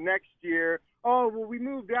picks into next year. Oh, well, we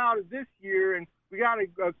moved out of this year, and we got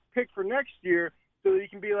a pick for next year so that he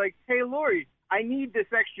can be like, hey, Lori, I need this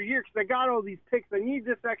extra year because I got all these picks. I need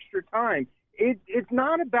this extra time. It's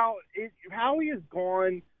not about how he has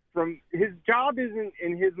gone from his job isn't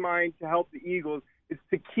in his mind to help the Eagles. It's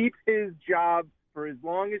to keep his job for as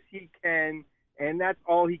long as he can, and that's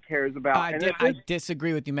all he cares about. I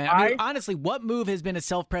disagree with you, man. I mean, honestly, what move has been a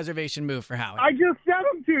self-preservation move for Howie? I just said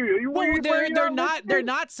them to you. They're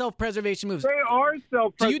not self-preservation moves. They are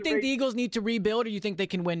self-preservation. Do you think the Eagles need to rebuild, or do you think they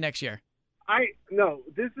can win next year? No.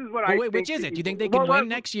 This is what I think. Which is it? Do you think they can win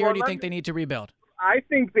next year, or do you think they need to rebuild? I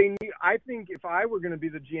think if I were going to be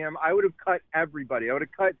the GM, I would have cut everybody. I would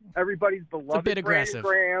have cut everybody's beloved. It's a bit aggressive.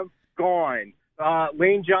 Graham, gone.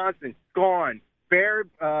 Lane Johnson, gone. Barrett,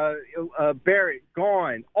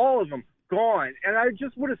 gone. All of them, gone. And I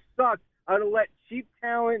just would have sucked. I would have let cheap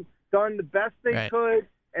talent done the best they could,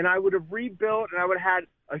 and I would have rebuilt, and I would have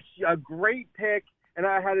had a great pick, and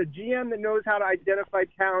I had a GM that knows how to identify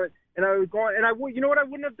talent, and I was going. And you know what I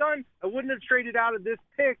wouldn't have done? I wouldn't have traded out of this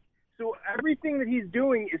pick So everything that he's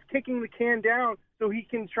doing is kicking the can down so he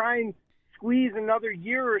can try and squeeze another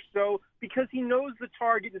year or so, because he knows the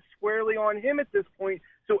target is squarely on him at this point.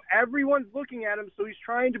 So everyone's looking at him, so he's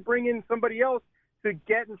trying to bring in somebody else to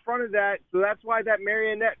get in front of that. So that's why that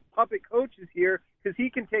marionette puppet coach is here, because he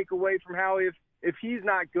can take away from Howie if he's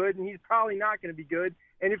not good, and he's probably not going to be good.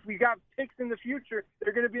 And if we got picks in the future,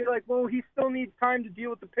 they're going to be like, well, he still needs time to deal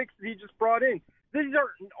with the picks that he just brought in. These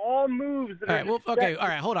are all moves that all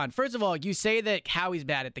right, hold on. First of all, you say that Howie's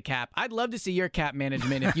bad at the cap. I'd love to see your cap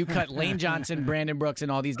management if you cut Lane Johnson, Brandon Brooks,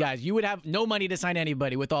 and all these guys. You would have no money to sign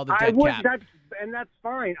anybody with all the dead cap. That's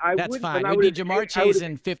fine. That's fine. It would be Jamar Chase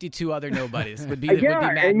and 52 other nobodies. Would be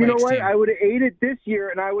Mad and you know Mike's what? team. I would have ate it this year,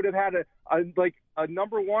 and I would have had a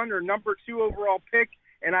number 1 or number 2 overall pick,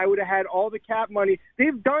 and I would have had all the cap money.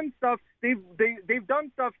 They've done stuff. They've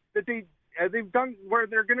done stuff that they've done where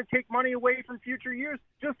they're going to take money away from future years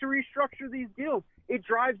just to restructure these deals. It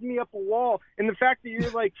drives me up a wall. And the fact that you're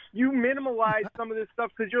like, you minimalize some of this stuff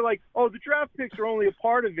because you're like, oh, the draft picks are only a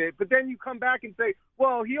part of it. But then you come back and say,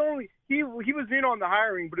 well, he was in on the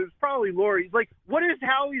hiring, but it was probably Laurie. Like, what is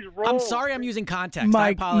Howie's role? I'm sorry I'm using context.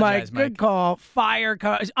 I apologize, Mike. Good call. Fire.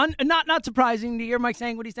 Not surprising to hear Mike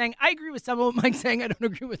saying what he's saying. I agree with some of what Mike's saying. I don't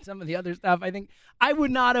agree with some of the other stuff. I think I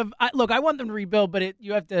would not have. Look, I want them to rebuild, but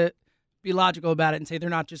you have to be logical about it and say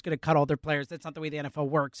they're not just going to cut all their players. That's not the way the NFL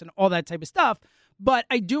works and all that type of stuff. But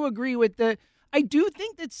I do agree with I do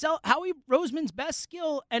think that Howie Roseman's best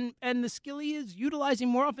skill and the skill he is utilizing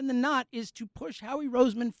more often than not is to push Howie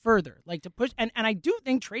Roseman further. Like to push, and I do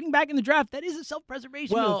think trading back in the draft, that is a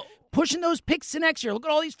self-preservation move. Pushing those picks to next year. Look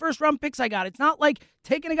at all these first-round picks I got. It's not like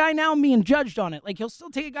taking a guy now and being judged on it. Like he'll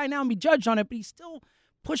still take a guy now and be judged on it, but he's still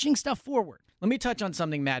pushing stuff forward. Let me touch on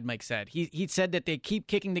something Mad Mike said. He said that they keep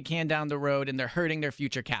kicking the can down the road and they're hurting their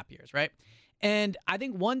future cap years, right? And I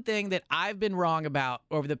think one thing that I've been wrong about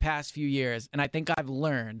over the past few years, and I think I've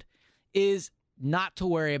learned, is not to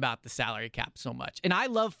worry about the salary cap so much. And I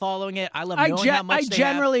love following it. I love knowing how much they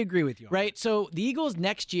generally agree with you. Right? So the Eagles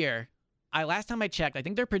next year, last time I checked, I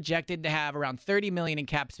think they're projected to have around $30 million in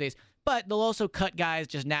cap space, but they'll also cut guys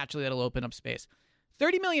just naturally that'll open up space.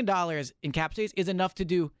 $30 million in cap space is enough to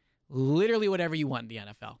do literally whatever you want in the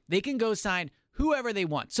NFL. They can go sign whoever they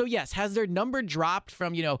want. So yes, has their number dropped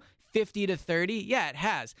from, 50 to 30? Yeah, it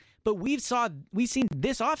has. But we've seen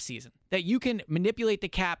this offseason that you can manipulate the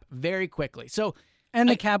cap very quickly. So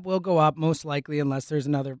the cap will go up most likely unless there's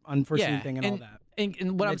another unforeseen thing and all that.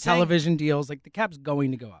 And what I'm saying, television deals, like the cap's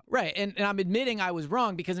going to go up. Right. And I'm admitting I was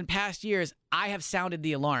wrong because in past years, I have sounded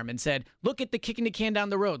the alarm and said, look at the kicking the can down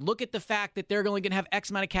the road. Look at the fact that they're only going to have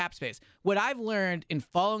X amount of cap space. What I've learned in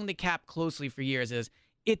following the cap closely for years is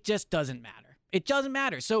it just doesn't matter. It doesn't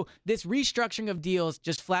matter. So this restructuring of deals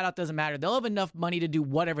just flat out doesn't matter. They'll have enough money to do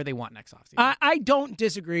whatever they want next offseason. I don't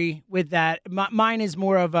disagree with that. Mine is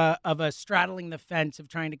more of a straddling the fence of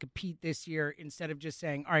trying to compete this year instead of just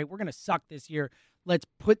saying, all right, we're going to suck this year. Let's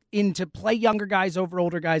put into play younger guys over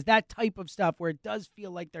older guys, that type of stuff where it does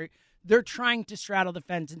feel like they're trying to straddle the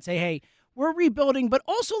fence and say, hey, we're rebuilding, but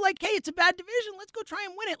also like, hey, it's a bad division. Let's go try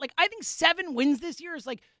and win it. Like, I think 7 wins this year is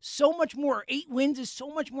like so much more. 8 wins is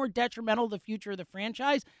so much more detrimental to the future of the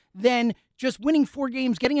franchise than just winning 4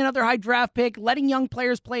 games, getting another high draft pick, letting young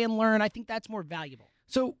players play and learn. I think that's more valuable.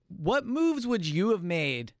 So what moves would you have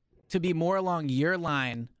made to be more along your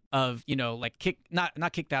line of, like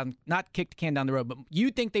not kick the can down the road, but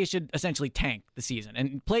you think they should essentially tank the season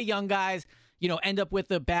and play young guys, end up with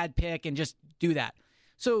a bad pick and just do that.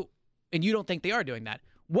 So, and you don't think they are doing that.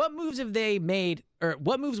 What moves have they made, or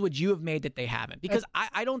what moves would you have made that they haven't? Because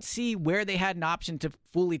I don't see where they had an option to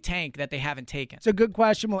fully tank that they haven't taken. It's a good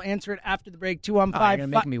question. We'll answer it after the break. 215. You're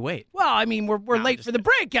going to make me wait. Well, I mean, we're late for the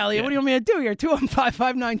break, Elliot. Yeah. What do you want me to do here?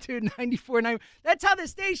 215-592-9490. That's how the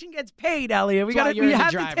station gets paid, Elliot. We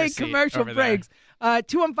have to take commercial breaks.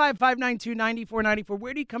 215-592-9494.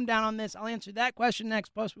 Where do you come down on this? I'll answer that question next.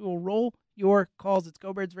 Plus, we will roll your calls. It's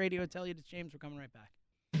Go Birds Radio. Tell you it's James. We're coming right back.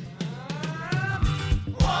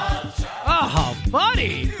 Oh,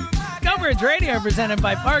 buddy. Go Birds Radio presented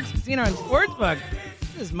by Parks Casino and Sportsbook.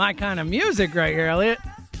 This is my kind of music right here, Elliot.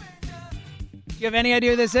 Do you have any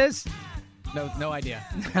idea who this is? No idea.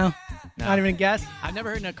 No? Not even a guess? I've never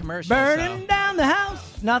heard in a commercial. Burning down the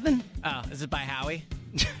house. Nothing? Oh, is it by Howie?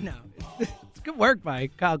 No. It's good work by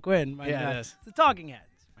Kyle Quinn. It is. It's the Talking Heads.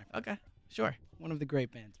 Okay, sure. One of the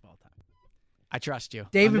great bands of all time. I trust you.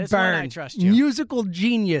 David Byrne. I trust you. Musical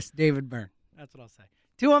genius, David Byrne. That's what I'll say.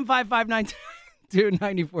 215-592.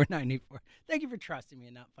 612-9494. Thank you for trusting me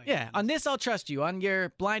and not fighting. Yeah, on this I'll trust you. On your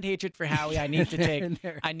blind hatred for Howie, I need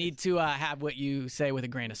to have what you say with a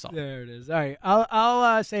grain of salt. There it is. All right,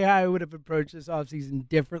 I'll say how I would have approached this offseason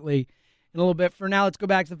differently in a little bit. For now, let's go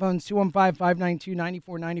back to the phones,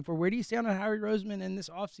 215-592-9494. Where do you stand on Howie Roseman in this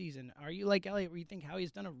offseason? Are you like Elliot, where you think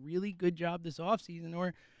Howie's done a really good job this offseason,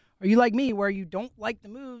 or are you like me, where you don't like the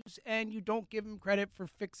moves and you don't give him credit for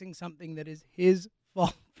fixing something that is his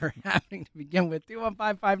fault for happening to begin with?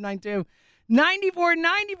 215-592-9494.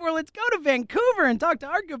 Let's go to Vancouver and talk to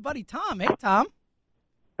our good buddy Tom. Hey, Tom.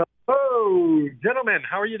 Hello, gentlemen.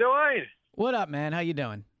 How are you doing? What up, man? How you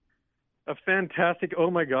doing? Fantastic.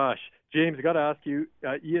 Oh, my gosh. James, I got to ask you,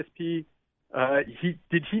 ESP,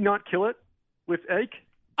 did he not kill it with Ake?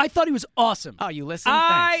 I thought he was awesome. Oh, you listened?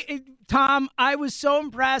 Thanks. Tom, I was so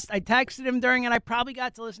impressed. I texted him during it. I probably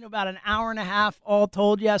got to listen to about an hour and a half all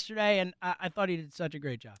told yesterday, and I thought he did such a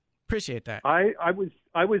great job. Appreciate that. I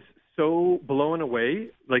was so blown away.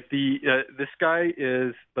 Like this guy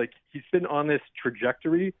is like, he's been on this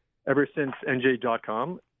trajectory ever since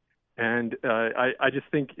NJ.com, and I just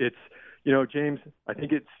think it's, James, I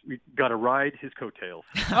think we got to ride his coattails.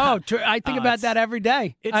 Oh, I think about that every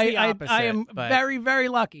day. It's the opposite. I am very, very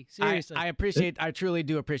lucky. Seriously. I truly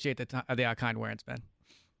do appreciate the kind words, Ben.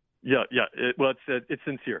 Yeah. It's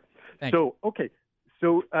sincere. Thank you. Okay.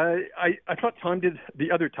 So I thought Tom did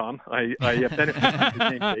the other Tom. I benefited from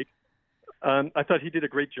his namesake. I thought he did a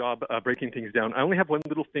great job breaking things down. I only have one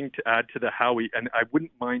little thing to add to the Howie, and I wouldn't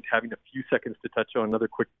mind having a few seconds to touch on another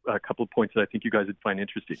quick couple of points that I think you guys would find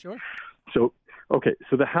interesting. Sure. So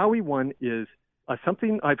the Howie one is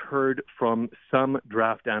something I've heard from some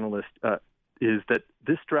draft analysts is that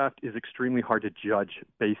this draft is extremely hard to judge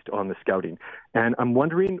based on the scouting. And I'm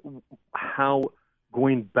wondering how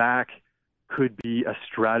going back could be a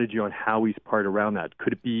strategy on Howie's part around that.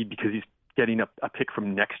 Could it be because he's getting a pick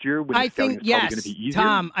from next year when the scouting is probably going to be easier?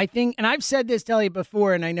 Tom, I think, and I've said this to Elliot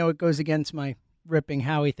before, and I know it goes against my ripping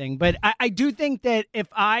Howie thing, but I do think that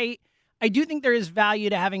I do think there is value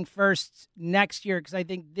to having firsts next year, because I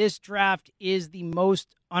think this draft is the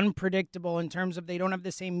most unpredictable in terms of they don't have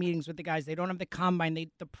the same meetings with the guys. They don't have the combine.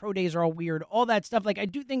 The pro days are all weird, all that stuff. Like, I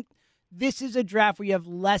do think this is a draft where you have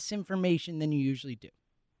less information than you usually do.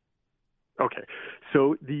 Okay.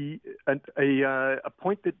 So a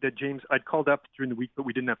point that James, I'd called up during the week, but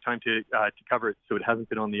we didn't have time to cover it, so it hasn't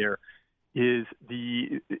been on the air, is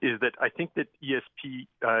that I think that ESP,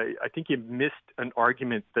 I think you missed an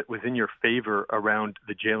argument that was in your favor around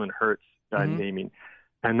the Jalen Hurts naming,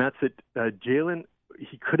 and that's that Jalen,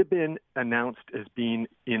 he could have been announced as being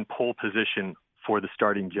in pole position for the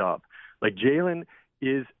starting job. Like, Jalen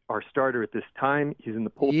is our starter at this time. He's in the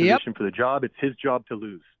pole position for the job. It's his job to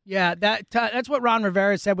lose. Yeah, that's what Ron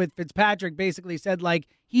Rivera said with Fitzpatrick. Basically said, like,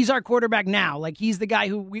 he's our quarterback now. Like, he's the guy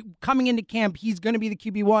who coming into camp, he's going to be the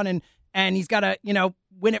QB1, and he's got to,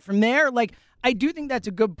 win it from there. Like, I do think that's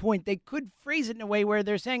a good point. They could phrase it in a way where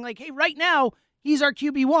they're saying, like, hey, right now, he's our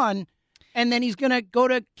QB1, and then he's going to go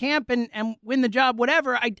to camp and win the job,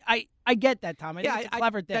 whatever. I get that, Tom. I think it's a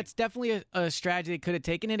clever thing. That's definitely a strategy they could have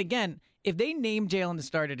taken. And again, if they named Jalen the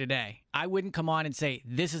starter today, I wouldn't come on and say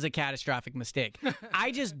this is a catastrophic mistake.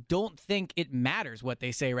 I just don't think it matters what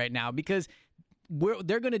they say right now, because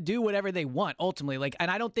they're going to do whatever they want ultimately. Like,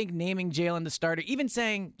 and I don't think naming Jalen the starter, even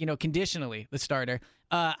saying, conditionally the starter,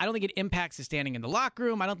 I don't think it impacts his standing in the locker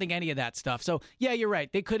room. I don't think any of that stuff. So yeah, you're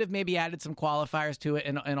right. They could have maybe added some qualifiers to it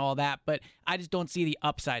and all that, but I just don't see the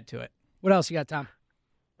upside to it. What else you got, Tom?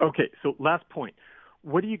 Okay. So last point.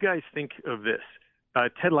 What do you guys think of this?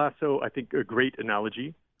 Ted Lasso, I think, a great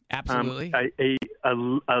analogy. Absolutely. A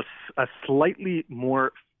slightly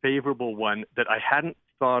more favorable one that I hadn't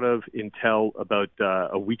thought of until about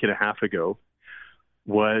a week and a half ago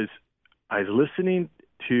was I was listening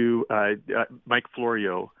to Mike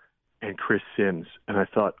Florio and Chris Sims, and I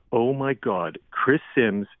thought, oh my God, Chris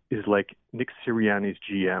Sims is like Nick Sirianni's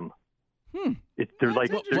GM.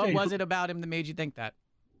 What was it about him that made you think that?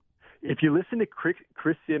 If you listen to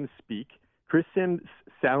Chris Sims speak, Chris Sims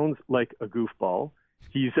sounds like a goofball.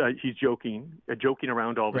 He's joking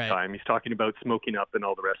around all the time. He's talking about smoking up and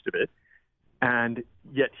all the rest of it. And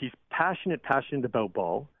yet he's passionate about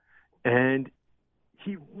ball. And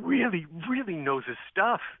he really, really knows his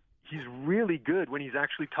stuff. He's really good when he's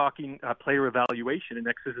actually talking player evaluation and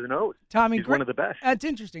X's and O's. Tommy, he's one of the best. That's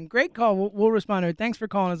interesting. Great call. We'll respond to it. Thanks for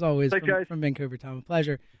calling as always. Thanks, guys. From Vancouver, Tom. A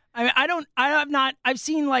pleasure. I mean, I've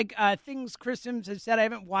seen like things Chris Sims has said. I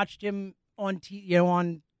haven't watched him on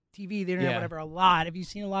TV, the internet, whatever, a lot. Have you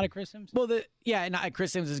seen a lot of Chris Sims? Well,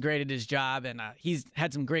 Chris Sims is great at his job, and he's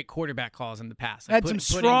had some great quarterback calls in the past. Had some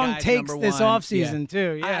strong takes this offseason,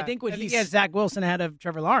 too. Yeah. I think Zach Wilson ahead of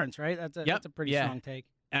Trevor Lawrence, right? That's a pretty strong take.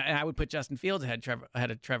 And I would put Justin Fields ahead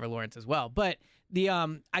of Trevor Lawrence as well. But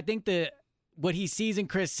I think what he sees in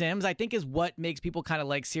Chris Sims, I think, is what makes people kind of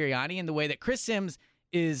like Sirianni in the way that Chris Sims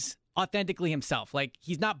is authentically himself. Like,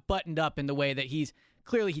 he's not buttoned up in the way that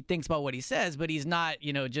clearly he thinks about what he says, but he's not,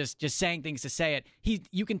 just saying things to say it.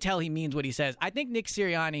 You can tell he means what he says. I think Nick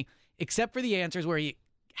Sirianni, except for the answers where he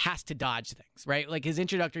has to dodge things, right? Like his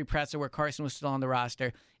introductory presser where Carson was still on the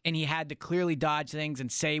roster and he had to clearly dodge things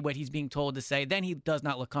and say what he's being told to say, then he does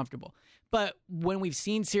not look comfortable. But when we've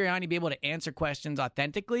seen Sirianni be able to answer questions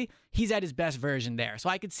authentically, he's at his best version there. So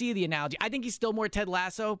I could see the analogy. I think he's still more Ted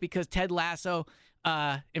Lasso because Ted Lasso,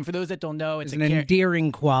 and for those that don't know, it's an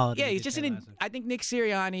endearing quality. Yeah, he's just I think Nick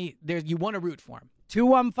Sirianni, you want to root for him.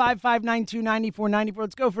 215-592-9494.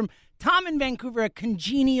 Let's go from Tom in Vancouver, a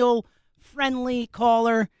congenial, friendly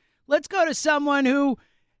caller. Let's go to someone who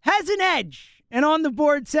has an edge and on the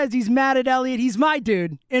board says he's mad at Elliott. He's my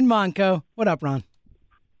dude in Monco. What up, Ron?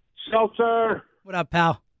 Seltzer. What up,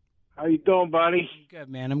 pal? How you doing, buddy? Good,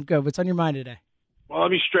 man. I'm good. What's on your mind today? Well,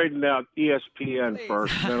 let me straighten out ESPN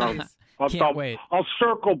first. Then I'll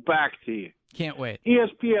circle back to you. Can't wait.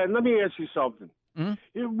 ESPN, let me ask you something.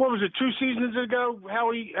 Mm-hmm. What was it, 2 seasons ago,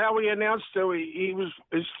 how he announced he was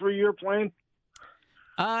his 3-year plan?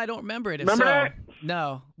 I don't remember it. Remember that?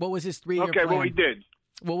 No. What was his 3-year plan? Okay, well, he did.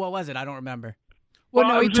 Well, what was it? I don't remember. Well,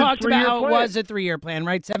 no, he talked about how it was a 3-year plan,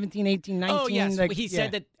 right? 17, 18, 19. Oh, yes. He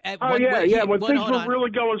said that. When things were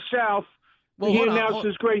really going south, he announced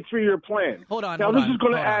his great 3-year plan. Hold on. Now, this is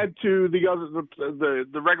going to add to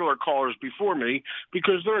the regular callers before me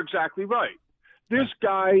because they're exactly right. This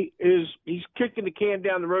guy he's kicking the can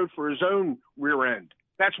down the road for his own rear end.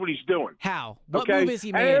 That's what he's doing. How? What move is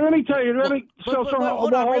he made? And let me tell you.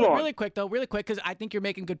 Hold on, really quick, because I think you're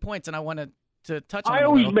making good points, and I want to touch on. I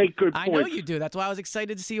always make good points. I know you do. That's why I was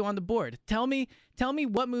excited to see you on the board. Tell me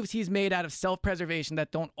what moves he's made out of self-preservation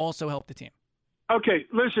that don't also help the team. Okay,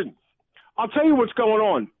 listen. I'll tell you what's going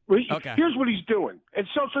on. Okay. Here's what he's doing. And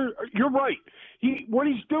Seltzer, you're right. What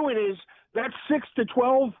he's doing is that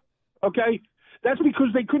 6-12. Okay, that's because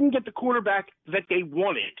they couldn't get the quarterback that they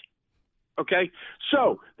wanted. Okay,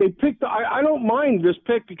 so they picked I don't mind this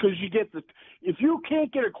pick because you get if you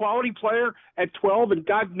can't get a quality player at 12, and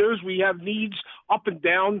God knows we have needs up and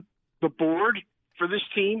down the board for this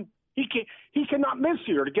team, he cannot miss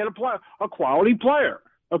here to get a quality player.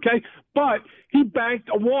 Okay, but he banked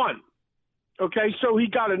a 1. Okay, so he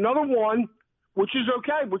got another 1, which is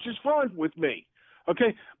okay, which is fine with me.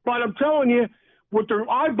 Okay, but I'm telling you, what they're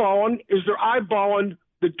eyeballing is they're eyeballing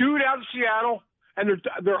the dude out in Seattle. And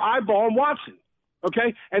they're eyeballing Watson,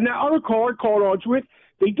 okay? And that other caller called onto it.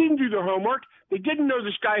 They didn't do their homework. They didn't know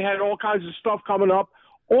this guy had all kinds of stuff coming up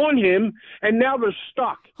on him, and now they're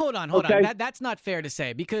stuck. Hold on. That's not fair to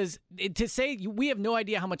say because to say we have no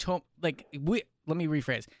idea how much let me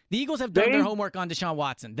rephrase. The Eagles have done their homework on Deshaun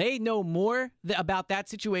Watson. They know more about that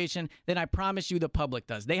situation than I promise you the public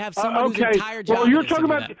does. They have someone whose entire job you're talking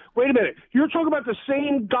about. Wait a minute. You're talking about the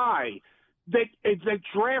same guy that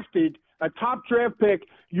drafted a top draft pick,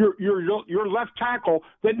 your left tackle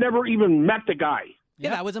that never even met the guy.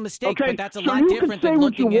 Yeah, that was a mistake, okay? But that's a lot different than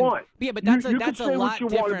looking in. Yeah, but that's a lot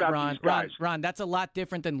different, Ron. That's a lot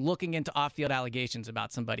different than looking into off-field allegations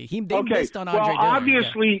about somebody. They missed on Andre Dillard.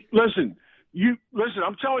 Obviously, listen.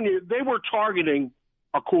 I'm telling you, they were targeting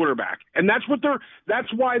a quarterback, and that's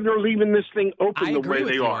why they're leaving this thing open the way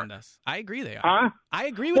they are. I agree they are. Huh? I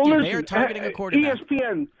agree with you. Listen, they are targeting a quarterback.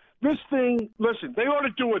 ESPN. This thing, listen, they ought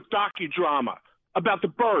to do a docudrama about the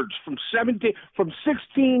Birds from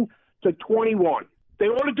 16 to 21. They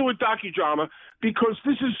ought to do a docudrama because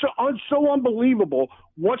this is so unbelievable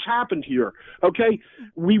what's happened here, okay?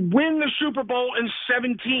 We win the Super Bowl in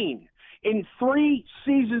 17. In 3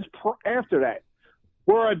 seasons after that,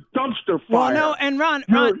 we're a dumpster fire. Well, no, and Ron,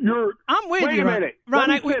 I'm with you. Wait a minute. Ron,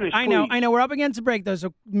 Let me finish, I know. We're up against the break, though,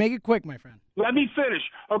 so make it quick, my friend. Let me finish,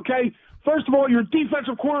 okay? First of all, your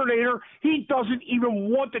defensive coordinator, he doesn't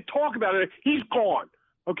even want to talk about it. He's gone,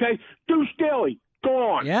 okay? Deuce Staley,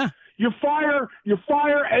 gone. Yeah. You fire,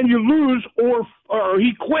 and you lose, or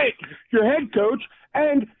he quit, your head coach,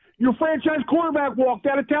 and your franchise quarterback walked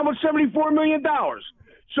out of town with $74 million.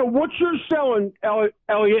 So what you're selling,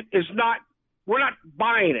 Elliott, is not – we're not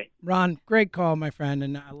buying it. Ron, great call, my friend,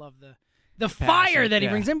 and I love the fire that he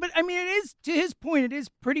brings in. But, I mean, it is, to his point, it is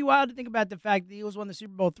pretty wild to think about the fact that the Eagles won the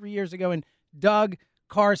Super Bowl 3 years ago, and Doug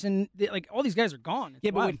Carson, like all these guys are gone. It's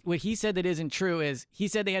Yeah, but wild. what he said that isn't true is he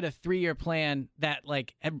said they had a 3-year plan that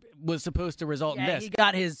was supposed to result in this. He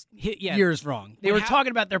got his Yeah. years wrong. They were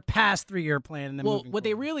talking about their past 3-year plan. And then Well, moving what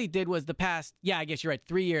they forward. really did was the past, I guess you're right,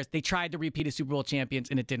 3 years, they tried to repeat as Super Bowl champions,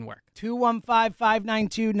 and it didn't work.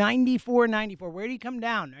 215-592-9494. Where do you come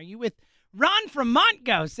down? Are you with Ron from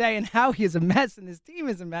Montgo saying how he is a mess and his team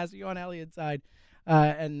is a mess? Are you on Elliott's side?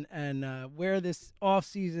 And where this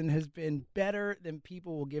offseason has been better than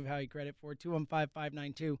people will give Howie credit for.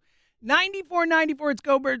 215-592-9494. It's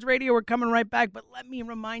Go Birds Radio. We're coming right back. But let me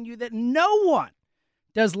remind you that no one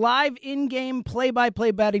does live in-game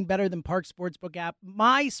play-by-play betting better than Parx Sportsbook app,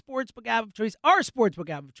 my sportsbook app of choice, our sportsbook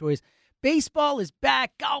app of choice. Baseball is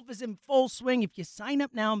back. Golf is in full swing. If you sign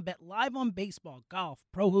up now and bet live on baseball, golf,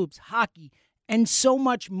 pro hoops, hockey, and so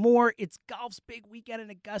much more, it's golf's big weekend in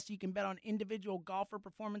Augusta. You can bet on individual golfer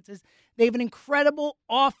performances. They have an incredible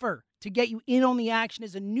offer to get you in on the action.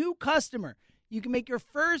 As a new customer, you can make your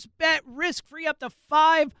first bet risk-free up to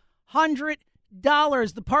 $500.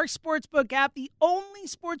 The Parx Sportsbook app, the only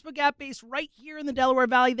sportsbook app based right here in the Delaware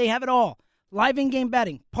Valley. They have it all. Live in-game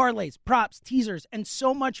betting, parlays, props, teasers, and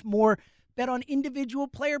so much more. Bet on individual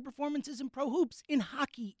player performances in pro hoops, in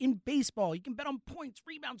hockey, in baseball. You can bet on points,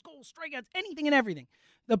 rebounds, goals, strikeouts, anything and everything.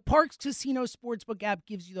 The Parx Casino Sportsbook app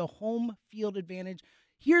gives you the home field advantage.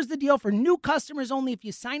 Here's the deal for new customers only. If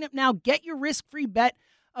you sign up now, get your risk-free bet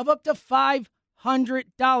of up to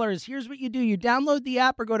 $500. Here's what you do. You download the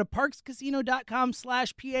app or go to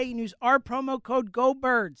parxcasino.com/PA and use our promo code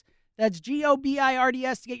GOBIRDS. That's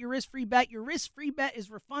GOBIRDS to get your risk-free bet. Your risk-free bet is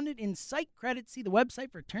refunded in site credits. See the website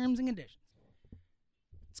for terms and conditions.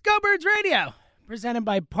 It's Go Birds Radio, presented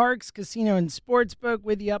by Parx Casino and Sportsbook.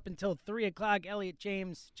 With you up until 3 o'clock. Elliot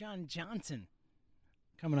James, John Johnson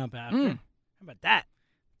coming up after. How about that?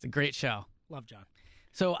 It's a great show. Love John.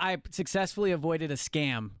 So I successfully avoided a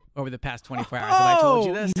scam over the past 24 hours. Have I told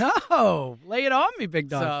you this? No. Lay it on me, big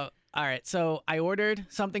dog. So, all right. So I ordered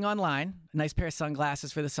something online, a nice pair of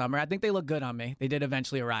sunglasses for the summer. I think they look good on me. They did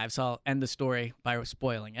eventually arrive, so I'll end the story by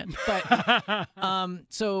spoiling it. But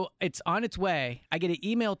so it's on its way. I get an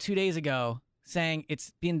email 2 days ago saying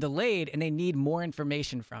it's been delayed and they need more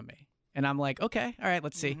information from me. And I'm like, okay, all right,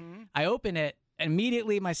 let's see. I open it.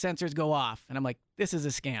 Immediately my sensors go off, and I'm like, this is a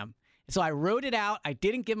scam. So I wrote it out. I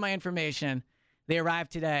didn't give my information. They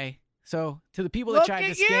arrived today. So to the people that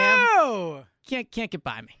tried to scam, can't get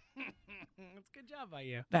by me. That's a good job by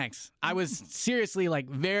you. Thanks. I was seriously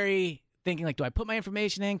very thinking, do I put my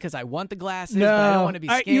information in because I want the glasses, No. but I don't want to be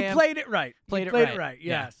All right, scammed? you played it right. Played it right.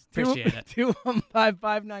 Yes. Yeah, appreciate it.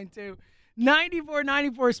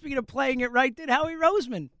 215-592-9494. Speaking of playing it right, did Howie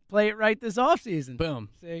Roseman play it right this offseason? Boom.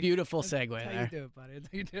 See? Beautiful segue That's how there. you do it, buddy. That's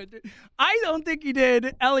how you do it. I don't think he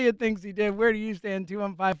did. Elliot thinks he did. Where do you stand?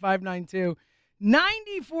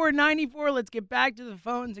 215-592-9494. Let's get back to the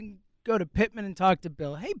phones and go to Pittman and talk to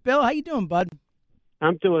Bill. Hey, Bill, how you doing, bud?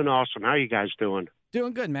 I'm doing awesome. How you guys doing?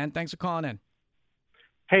 Doing good, man. Thanks for calling in.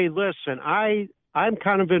 Hey, listen, I'm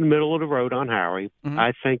kind of in the middle of the road on Howie. Mm-hmm.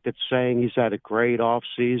 I think that saying he's had a great off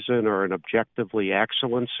season or an objectively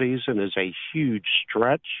excellent season is a huge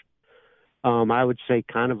stretch. I would say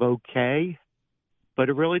kind of okay, but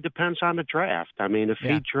it really depends on the draft. I mean, if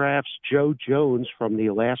he drafts Joe Jones from the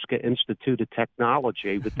Alaska Institute of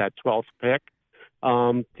Technology with that 12th pick,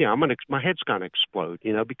 my head's gonna explode,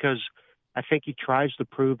 because I think he tries to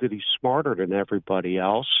prove that he's smarter than everybody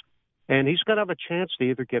else. And he's going to have a chance to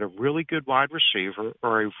either get a really good wide receiver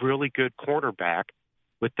or a really good cornerback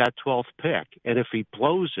with that 12th pick. And if he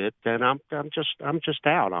blows it, then I'm just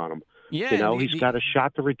out on him. Yeah, he's got a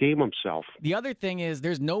shot to redeem himself. The other thing is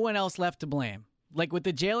there's no one else left to blame. Like with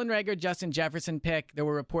the Jalen Reagor, Justin Jefferson pick, there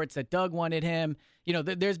were reports that Doug wanted him.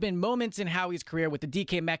 There's been moments in Howie's career with the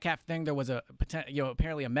DK Metcalf thing. There was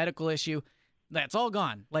apparently a medical issue. That's all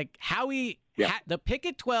gone. Like Howie, the pick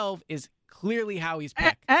at 12 is clearly Howie's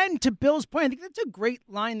pick. And to Bill's point, I think that's a great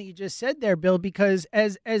line that you just said there, Bill, because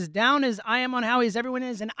as down as I am on Howie as everyone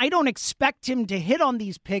is, and I don't expect him to hit on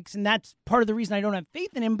these picks, and that's part of the reason I don't have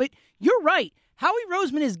faith in him, but you're right. Howie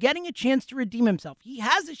Roseman is getting a chance to redeem himself. He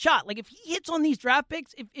has a shot. Like, if he hits on these draft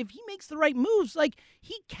picks, if he makes the right moves,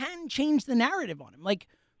 he can change the narrative on him. Like,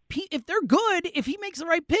 if they're good, if he makes the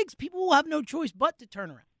right picks, people will have no choice but to turn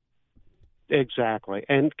around. Exactly.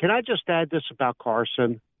 And can I just add this about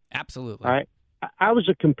Carson? Absolutely. All right. I was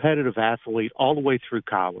a competitive athlete all the way through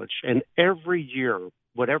college, and every year,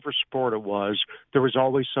 whatever sport it was, there was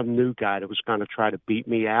always some new guy that was going to try to beat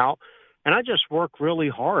me out. And I just worked really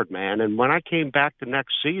hard, man. And when I came back the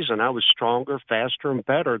next season, I was stronger, faster, and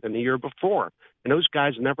better than the year before. And those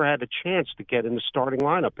guys never had a chance to get in the starting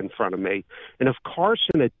lineup in front of me. And if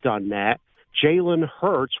Carson had done that, Jalen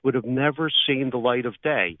Hurts would have never seen the light of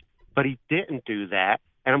day. But he didn't do that,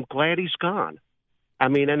 and I'm glad he's gone. I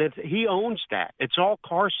mean, and he owns that. It's all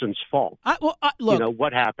Carson's fault. Look,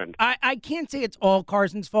 what happened? I can't say it's all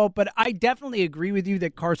Carson's fault, but I definitely agree with you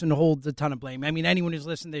that Carson holds a ton of blame. I mean, anyone who's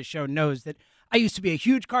listened to this show knows that I used to be a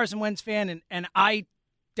huge Carson Wentz fan, and I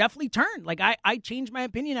definitely turned. Like, I changed my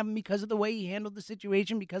opinion of him because of the way he handled the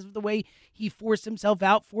situation, because of the way he forced himself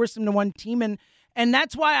out, forced him to one team. And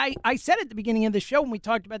that's why I said at the beginning of the show when we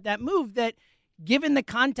talked about that move that given the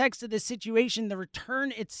context of the situation, the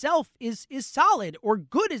return itself is solid or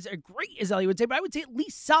good, is great, as Ellie would say, but I would say at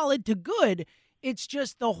least solid to good. It's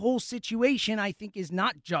just the whole situation, I think, is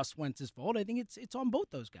not just Wentz's fault. I think it's on both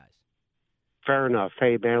those guys. Fair enough.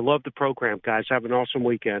 Hey, man, love the program, guys. Have an awesome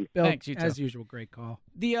weekend. Bill, thanks, you too. As usual, great call.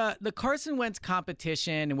 The Carson Wentz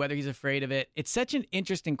competition and whether he's afraid of it, it's such an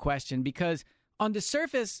interesting question because on the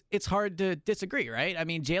surface, it's hard to disagree, right? I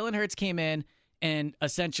mean, Jalen Hurts came in and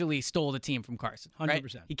essentially stole the team from Carson. 100%. Right?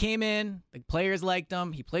 He came in, the players liked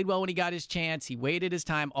him, he played well when he got his chance, he waited his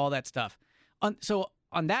time, all that stuff. So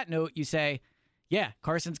on that note, you say, yeah,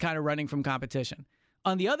 Carson's kind of running from competition.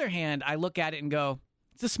 On the other hand, I look at it and go,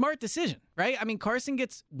 it's a smart decision, right? I mean, Carson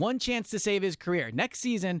gets one chance to save his career. Next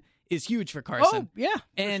season is huge for Carson. Oh, yeah,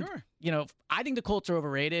 and, for sure. You know, I think the Colts are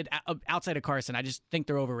overrated. Outside of Carson, I just think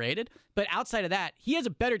they're overrated. But outside of that, he has a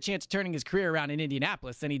better chance of turning his career around in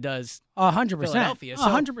Indianapolis than he does 100%. Philadelphia. So,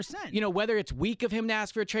 100%. You know, whether it's weak of him to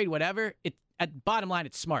ask for a trade, whatever, at bottom line,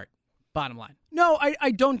 it's smart. Bottom line. No,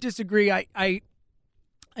 I don't disagree. I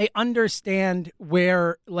understand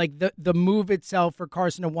where, like, the move itself for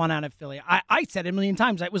Carson to want out of Philly. I said it a million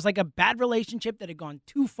times. It was like a bad relationship that had gone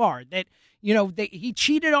too far. That, you know, he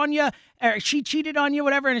cheated on you, or she cheated on you,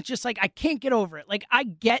 whatever, and it's just like, I can't get over it. Like, I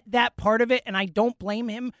get that part of it, and I don't blame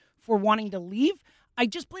him for wanting to leave. I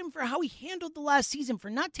just blame him for how he handled the last season, for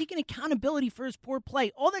not taking accountability for his poor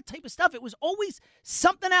play, all that type of stuff. It was always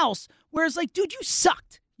something else, where it's like, dude, you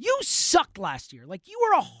sucked. You sucked last year. Like, you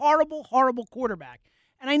were a horrible, horrible quarterback.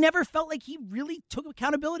 And I never felt like he really took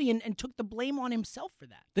accountability and took the blame on himself for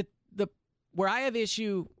that. The where I have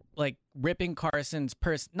issue, like, ripping Carson's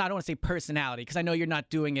I don't want to say personality, because I know you're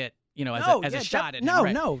not doing it, you know, as a shot at him. No,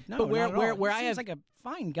 right? no. But where he seems like a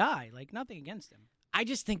fine guy, like, nothing against him. I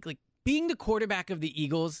just think, like, being the quarterback of the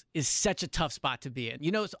Eagles is such a tough spot to be in.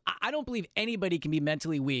 You know, so I don't believe anybody can be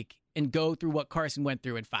mentally weak and go through what Carson went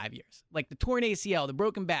through in 5 years. Like the torn ACL, the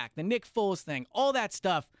broken back, the Nick Foles thing, all that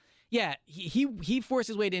stuff. Yeah, he forced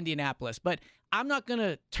his way to Indianapolis, but I'm not going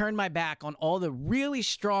to turn my back on all the really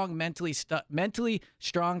strong, mentally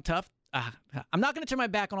strong, tough. I'm not going to turn my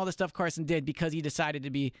back on all the stuff Carson did because he wanted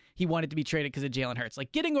to be traded because of Jalen Hurts.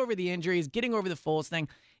 Like, getting over the injuries, getting over the Foles thing,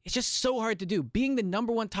 it's just so hard to do. Being the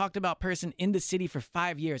number one talked about person in the city for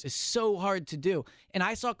 5 years is so hard to do. And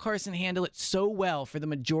I saw Carson handle it so well for the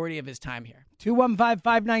majority of his time here.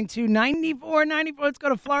 215-592-9494. Let's go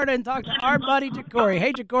to Florida and talk to our buddy Jacory.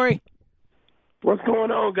 Hey, Jacory. What's going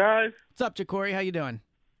on, guys? What's up, Jacory? How you doing?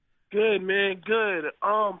 Good, man. Good.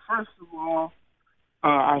 First of all,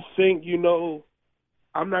 I think,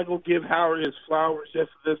 I'm not going to give Howard his flowers just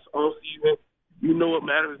for this offseason. You know what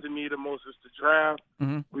matters to me the most is the draft.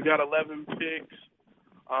 Mm-hmm. We got 11 picks.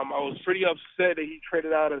 I was pretty upset that he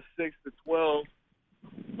traded out of 6 to 12.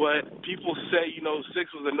 But people say,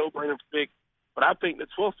 6 was a no-brainer pick. But I think the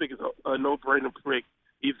 12th pick is a no-brainer pick.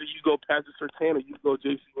 Either you go Patrick Surtain or you go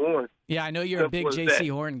J.C. Horn. Yeah, I know you're a big J.C.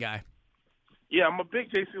 Horn guy. Yeah, I'm a big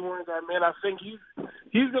J.C. Horn guy, man. I think he's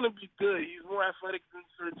going to be good. He's more athletic than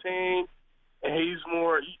Surtain, and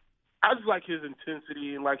I just like his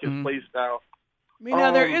intensity and like his play style. I mean,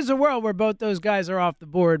 now there is a world where both those guys are off the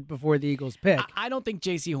board before the Eagles pick. I don't think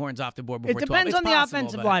J.C. Horn's off the board before 12. It depends on the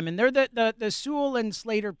offensive linemen. They're the Sewell and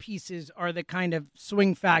Slater pieces are the kind of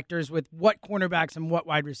swing factors with what cornerbacks and what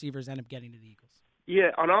wide receivers end up getting to the Eagles.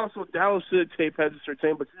 Yeah, and also Dallas should take Patrick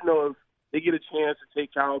Surtain, but if they get a chance to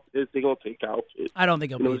take out, they're going to take out. I don't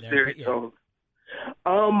think he'll be there. But yeah.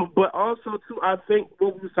 But also, too, I think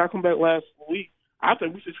what we were talking about last week, I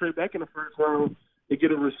think we should trade back in the first round to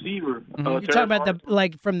get a receiver. Mm-hmm. You're talking about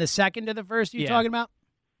from the second to the first you're talking about?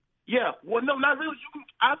 Yeah. Well, no, not really.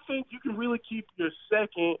 I think you can really keep your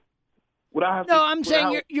second without I'm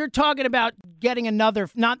saying you're talking about getting another,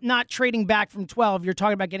 not trading back from 12. You're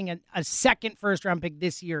talking about getting a second first-round pick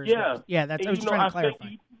this year. Yeah. Yeah, that's what I was trying to clarify.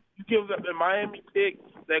 You give them the Miami pick,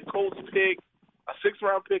 that Colts pick, a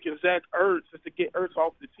 6th-round pick, and Zach Ertz just to get Ertz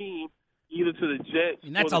off the team, either to the Jets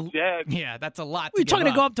or the Jags. Yeah, that's a lot. Are you talking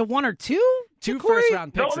to go up to 1 or 2? 2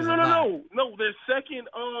 first-round picks. No. Their second.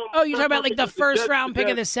 You're talking about like the first-round pick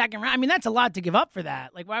of the second round. I mean, that's a lot to give up for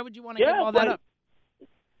that. Like, why would you want to give all that up?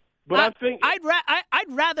 But I think I'd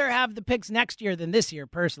rather have the picks next year than this year,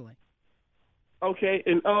 personally. Okay,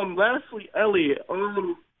 and lastly, Elliot,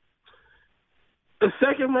 the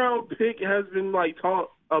second round pick has been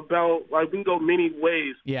talked about, we can go many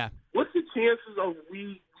ways. Yeah. What's the chances of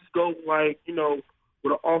we go with an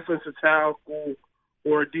offensive tackle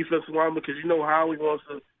or a defensive lineman? Because Howie wants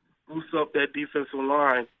to boost up that defensive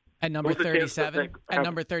line. At number 37? At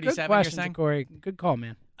number 37, Good question, you're saying? Corey. Good call,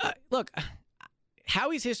 man. Look,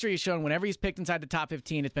 Howie's history has shown whenever he's picked inside the top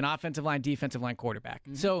 15, it's been offensive line, defensive line, quarterback.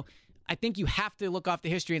 Mm-hmm. So I think you have to look off the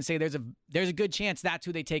history and say there's a good chance that's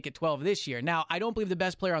who they take at 12 this year. Now, I don't believe the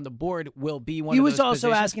best player on the board will be one of those positions. He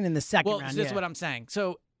was also asking in the second round. Well, this is what I'm saying.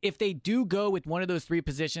 So if they do go with one of those three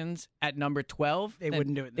positions at number 12, they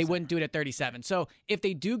wouldn't do it. They wouldn't do it at 37. So if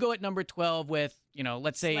they do go at number 12 with,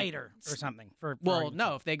 let's say Slater or something.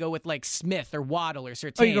 No, if they go with Smith or Waddle or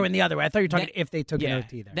Surtain. Oh, you're going the other way. I thought you were talking if they took an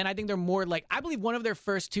OT there. Then I think they're more I believe one of their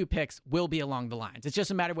first two picks will be along the lines. It's just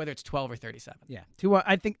a matter of whether it's 12 or 37. Yeah.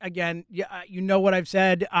 I think again, you know what I've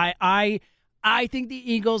said. I think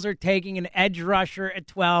the Eagles are taking an edge rusher at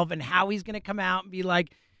 12, and Howie's going to come out and be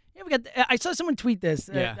like, yeah, we got. I saw someone tweet this.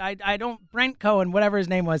 Yeah. I don't Brent Cohen, whatever his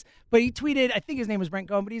name was, but he tweeted. I think his name was Brent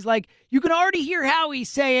Cohen, but he's like, you can already hear Howie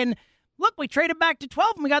saying, "Look, we traded back to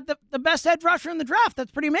 12, and we got the best edge rusher in the draft.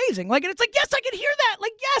 That's pretty amazing." And it's like, yes, I can hear that.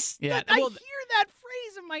 Yes, yeah. I hear that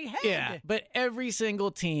phrase in my head. Yeah, but every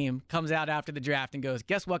single team comes out after the draft and goes,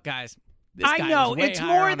 "Guess what, guys? This I guy know is way it's higher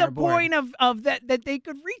more on the our board." point of that they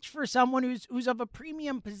could reach for someone who's of a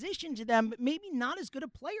premium position to them, but maybe not as good a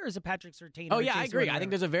player as a Patrick Surtain. Oh yeah, I agree. I think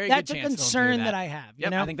there's a very good chance. That's a concern that I have.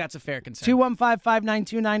 Yep, I think that's a fair concern.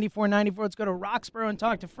 215-592-9494. Let's go to Roxborough and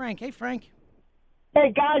talk to Frank. Hey, Frank.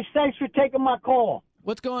 Hey guys, thanks for taking my call.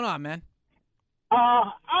 What's going on, man?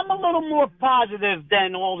 I'm a little more positive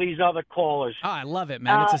than all these other callers. Oh, I love it,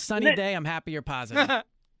 man. It's a sunny day. I'm happy you're positive.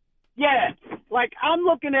 Yeah, I'm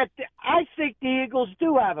looking at. I think the Eagles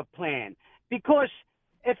do have a plan because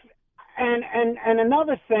and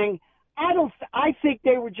another thing, I think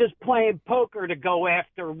they were just playing poker to go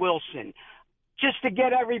after Wilson, just to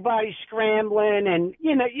get everybody scrambling, and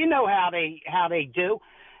you know how they do,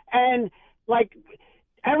 and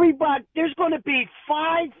everybody. There's going to be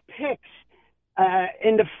 5 picks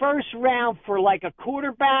in the first round for a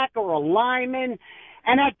quarterback or a lineman,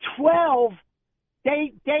 and at 12.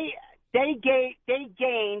 They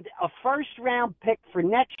gained a first-round pick for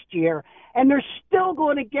next year, and they're still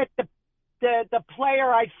going to get the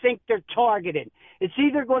player I think they're targeting. It's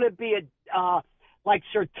either going to be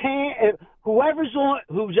Surtain,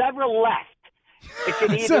 who's ever left. It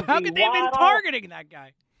can either so how be could they have been Waddle, targeting that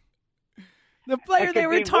guy? The player they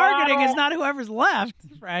were targeting Waddle. is not whoever's left,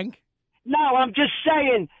 Frank. No, I'm just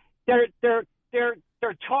saying they're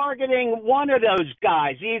targeting one of those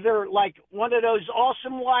guys, either one of those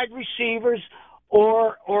awesome wide receivers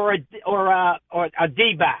or a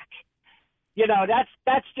D-back.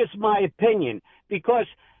 That's just my opinion because,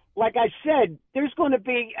 like I said,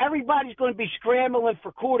 everybody's going to be scrambling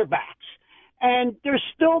for quarterbacks, and they're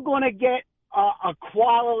still going to get a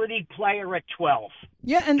quality player at 12.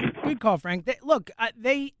 Yeah, and good call, Frank.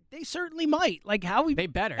 They certainly might. They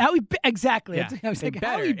better. Exactly. Yeah, I was they thinking,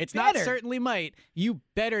 better. It's not certainly might. You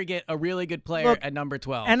better get a really good player at number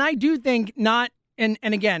 12. And I do think not. And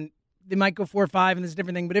again, they might go 4 or 5, and this is a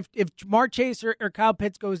different thing. But if Jamar Chase or Kyle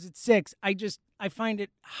Pitts goes at 6, I find it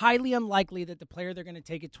highly unlikely that the player they're going to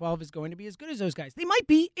take at 12 is going to be as good as those guys. They might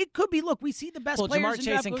be. It could be. Look, we see the best players. Jamar in Chase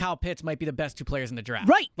draft and Kyle Pitts might be the best 2 players in the draft.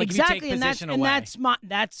 Right. Exactly. If you take position away.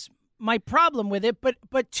 That's my problem with it.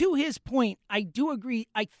 But to his point, I do agree.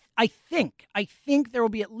 I think there will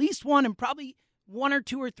be at least one and probably 1 or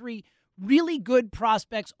 2 or 3 really good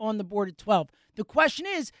prospects on the board at 12. The question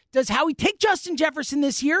is, does Howie take Justin Jefferson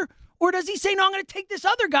this year? Or does he say, no, I'm going to take this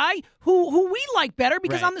other guy who we like better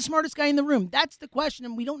because I'm the smartest guy in the room? That's the question,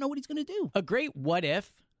 and we don't know what he's going to do. A great what if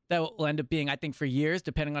that will end up being, I think, for years,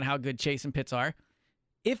 depending on how good Chase and Pitts are.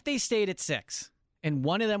 If they stayed at 6 and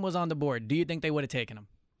one of them was on the board, do you think they would have taken him?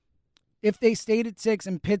 If they stayed at 6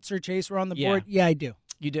 and Pitts or Chase were on the board, yeah, I do.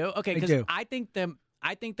 You do? Okay, because I think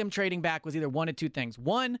them trading back was either one of 2 things.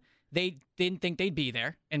 One, they didn't think they'd be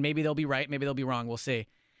there, and maybe they'll be right, maybe they'll be wrong. We'll see.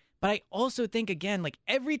 But I also think, again,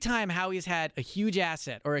 every time Howie's had a huge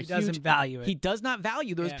asset or he doesn't value it. He does not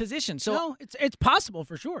value those positions. So no, it's possible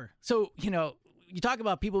for sure. So, you talk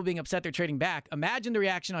about people being upset they're trading back. Imagine the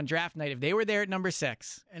reaction on draft night if they were there at number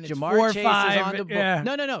 6 and Jamar 4 or Chase 5, is on the board. Yeah.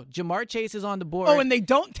 No. Jamar Chase is on the board. Oh, and they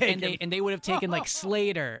don't take him. And they would have taken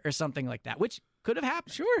Slater or something like that, which could have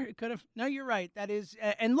happened. Sure, it could have. No, you're right. That is,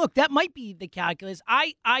 and look, that might be the calculus.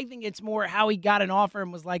 I think it's more how he got an offer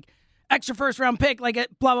and was like, extra first-round pick, like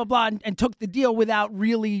blah, blah, blah, and took the deal without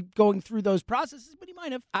really going through those processes, but he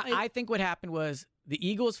might have. I think what happened was the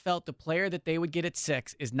Eagles felt the player that they would get at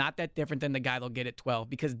 6 is not that different than the guy they'll get at 12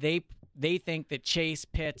 because they think that Chase,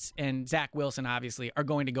 Pitts, and Zach Wilson, obviously, are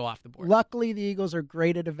going to go off the board. Luckily, the Eagles are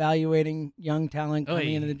great at evaluating young talent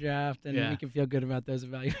coming into the draft, and we can feel good about those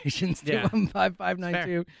evaluations.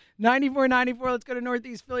 215-592-9494. Let's go to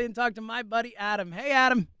Northeast Philly and talk to my buddy Adam. Hey,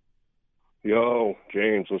 Adam. Yo,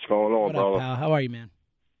 James, what's going on, What brother? up, pal? How are you, man?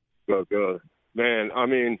 Good. Man, I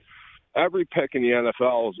mean, every pick in the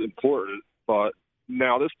NFL is important, but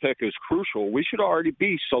now this pick is crucial. We should already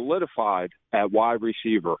be solidified at wide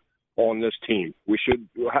receiver on this team. We shouldn't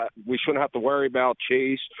have to worry about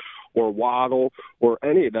Chase or Waddle or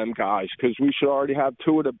any of them guys because we should already have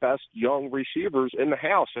 2 of the best young receivers in the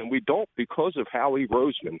house, and we don't because of Howie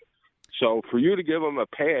Roseman. So for you to give him a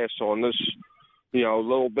pass on this,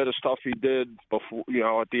 little bit of stuff he did before,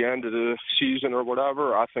 at the end of the season or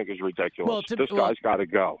whatever, I think is ridiculous. This guy's got to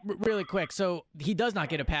go. Really quick, so he does not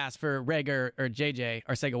get a pass for Reagor or JJ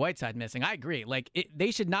or Arcega-Whiteside missing. I agree.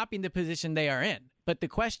 They should not be in the position they are in. But the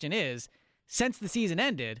question is, since the season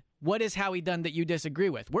ended, what has Howie done that you disagree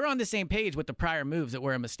with? We're on the same page with the prior moves that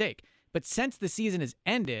were a mistake. But since the season has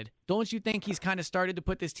ended, don't you think he's kind of started to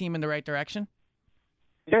put this team in the right direction?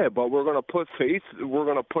 Yeah, but we're going to put faith. We're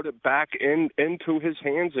going to put it back into his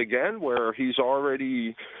hands again, where he's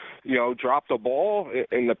already, dropped the ball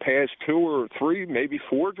in the past 2 or 3, maybe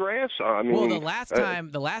 4 drafts. I mean, well,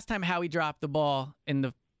 the last time Howie dropped the ball in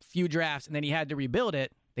the few drafts, and then he had to rebuild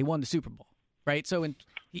it, they won the Super Bowl, right? So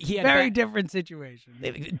he had different situations.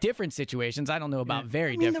 Different situations. I don't know about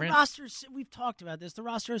very different. different. The rosters. We've talked about this. The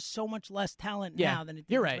roster has so much less talent now than it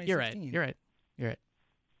did. You're in right. 2016. You're right.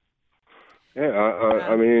 Yeah,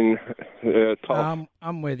 I mean, tough.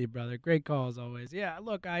 I'm with you, brother. Great call as always. Yeah,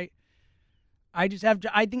 look, I just have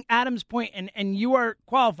to. I think Adam's point, and you are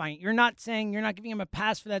qualifying. You're not saying you're not giving him a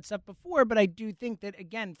pass for that stuff before, but I do think that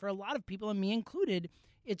again, for a lot of people, and me included,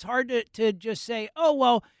 it's hard to just say, oh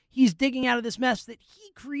well, he's digging out of this mess that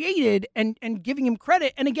he created, and giving him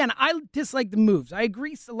credit. And again, I dislike the moves. I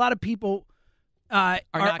agree. A lot of people. Are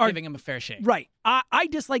not giving him a fair shake. Right. I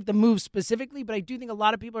dislike the move specifically, but I do think a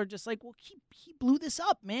lot of people are just like, well, he blew this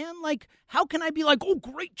up, man. Like, how can I be like, oh,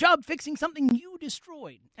 great job fixing something you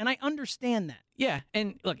destroyed? And I understand that. Yeah,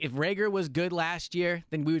 and look, if Reagor was good last year,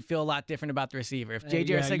 then we would feel a lot different about the receiver. If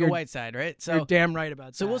J.J. Arcega-Whiteside, right? So you're damn right about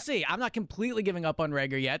that. So we'll see. I'm not completely giving up on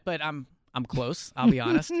Reagor yet, but I'm close, I'll be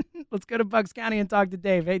honest. Let's go to Bucks County and talk to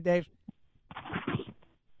Dave. Hey, Dave.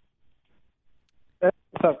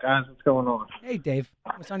 What's up, guys? What's going on? Hey, Dave.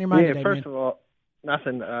 What's on your mind today, first of all,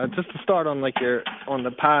 nothing. Just to start on on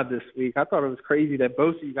the pod this week, I thought it was crazy that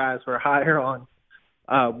both of you guys were higher on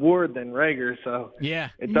Ward than Reagor. So yeah,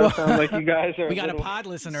 it does sound like you guys are. We got a pod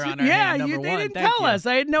listener on our hand, number one. They didn't tell us.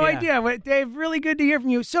 I had no idea. But Dave, really good to hear from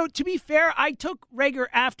you. So to be fair, I took Reagor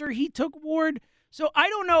after he took Ward. So I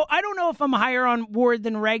don't know. I don't know if I'm higher on Ward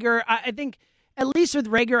than Reagor. I think at least with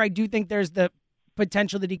Reagor, I do think there's the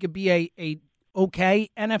potential that he could be a okay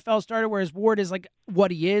NFL starter, whereas Ward is like what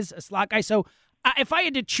he is, a slot guy. So if I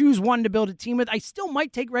had to choose one to build a team with, I still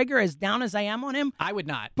might take Reagor as down as I am on him. I would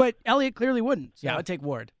not. But Elliott clearly wouldn't. So. Yeah, I would take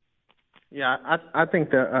Ward. Yeah, I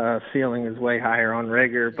think the ceiling is way higher on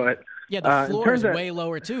Reagor, but yeah, the floor is way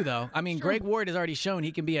lower too, though. I mean, Greg Ward has already shown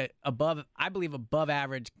he can be above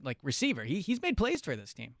average receiver. He's made plays for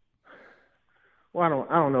this team. Well,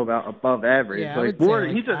 I don't know about above average. Yeah, like Ward,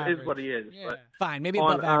 he just average. Is what he is. Yeah. But fine, maybe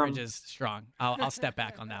above average is strong. I'll step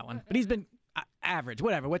back on that one. But he's been average.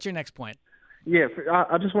 Whatever. What's your next point? Yeah,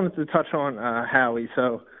 I just wanted to touch on Howie.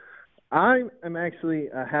 So I am actually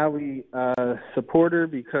a Howie supporter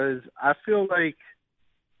because I feel like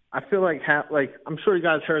I'm sure you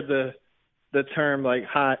guys heard the term like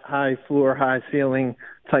high floor, high ceiling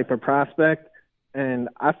type of prospect, and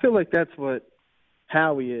I feel like that's what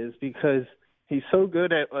Howie is because he's so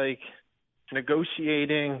good at like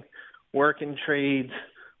negotiating, working trades,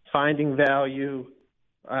 finding value,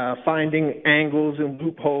 finding angles and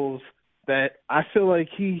loopholes that I feel like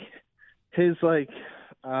his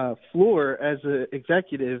floor as an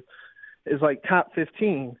executive is like top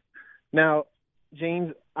 15. Now,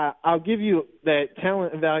 James, I'll give you that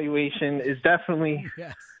talent evaluation is definitely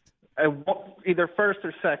either first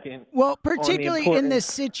or second. Well, particularly in this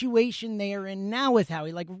situation they are in now with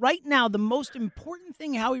Howie. Like right now, the most important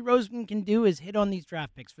thing Howie Roseman can do is hit on these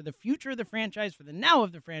draft picks for the future of the franchise, for the now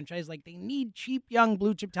of the franchise. Like they need cheap, young,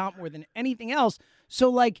 blue chip talent more than anything else. So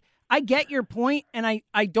like, I get your point, and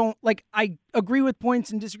I don't like. I agree with points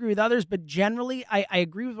and disagree with others, but generally, I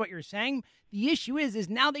agree with what you're saying. The issue is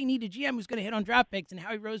now they need a GM who's going to hit on draft picks, and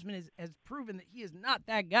Howie Roseman has proven that he is not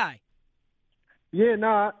that guy. Yeah,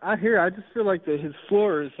 no, I hear. I just feel like his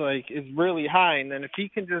floor is really high, and then if he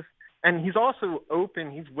can and he's also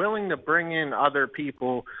open. He's willing to bring in other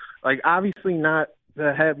people, obviously not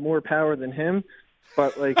that have more power than him,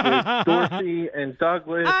 but with Dorsey and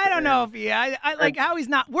Douglas. I don't know if I like how he's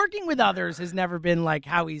not working with others has never been like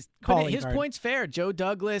how he's calling. But his point's fair. Joe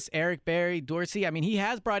Douglas, Eric Berry, Dorsey. I mean, he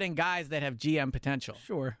has brought in guys that have GM potential.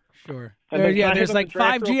 Sure. There's There's like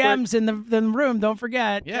 5 GMs in the room. Don't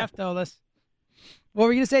forget. Yeah. Jeff told us. What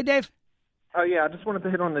were you gonna say, Dave? Oh yeah, I just wanted to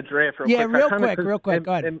hit on the draft real quick. Real quick.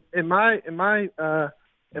 Go ahead. In my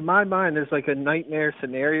mind, there's a nightmare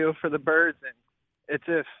scenario for the Birds, and it's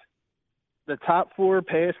if the top 4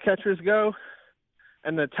 pass catchers go,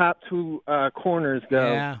 and the top 2 corners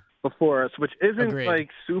go before us, which isn't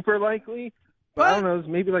super likely. But I don't know, it's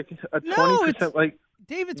maybe a 20%.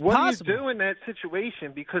 David's what possible. do you do in that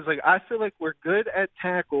situation? Because I feel like we're good at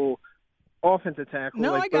tackle. Offensive tackle,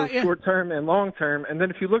 both short term and long term. And then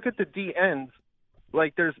if you look at the D ends,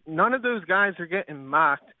 there's none of those guys are getting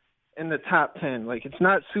mocked in the top 10. It's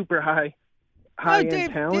not super high end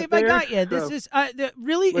talent. Dave, there. I got you. So, this is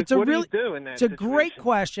really it's a what really do you do in that it's a great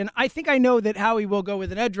question. I think I know that Howie will go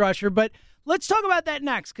with an edge rusher, but let's talk about that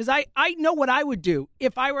next because I know what I would do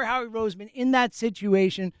if I were Howie Roseman in that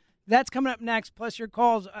situation. That's coming up next, plus your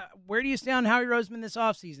calls. Where do you stand on Howie Roseman this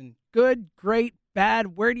offseason? Good, great,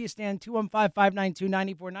 bad? Where do you stand?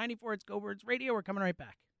 215-592-9494. It's Go Birds Radio. We're coming right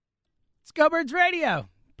back. It's Go Birds Radio,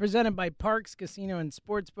 presented by Parks Casino and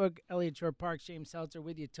Sportsbook. Elliott Shore Parks, James Seltzer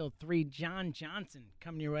with you till 3. John Johnson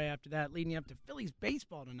coming your way after that, leading you up to Phillies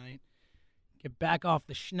baseball tonight. Get back off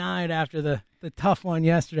the schneid after the tough one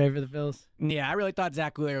yesterday for the Phils. Yeah, I really thought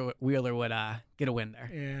Zach Wheeler would get a win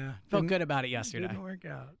there. Yeah. Felt good about it yesterday. Didn't work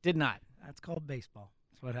out. Did not. That's called baseball.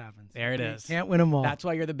 That's what happens. There it is. Can't win them all. That's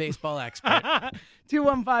why you're the baseball expert.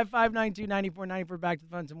 215-592-9494. Back to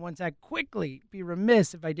the phones in one sec. Quickly, be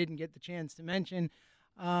remiss if I didn't get the chance to mention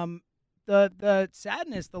the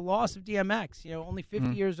sadness, the loss of DMX. Only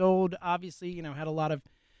 50 years old. Obviously, had a lot of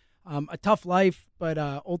a tough life, but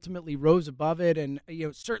ultimately rose above it. And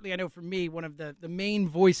certainly, I know for me, one of the main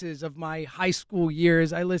voices of my high school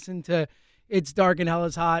years. I listened to "It's Dark and Hell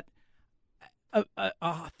Is Hot"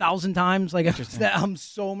 1,000 times,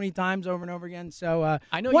 so many times over and over again. So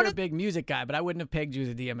I know you're a big music guy, but I wouldn't have pegged you as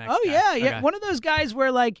a DMX. Oh guy. yeah. Okay. One of those guys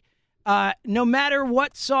where no matter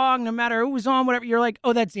what song, no matter who was on, whatever, you're like,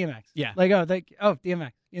 oh, that's DMX. Yeah.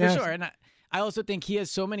 DMX. For sure. And I also think he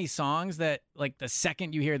has so many songs that, the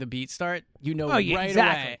second you hear the beat start, right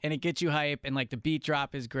away, and it gets you hype, and the beat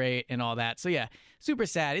drop is great and all that. So yeah, super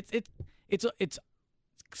sad. It's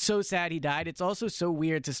so sad he died. It's also so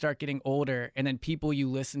weird to start getting older, and then people you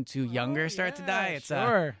listen to younger start to die. It's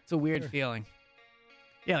a weird feeling.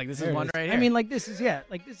 Yeah, this is one right here. I mean, this is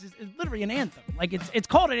literally an anthem. It's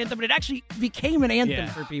called an anthem, but it actually became an anthem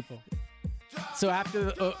for people. So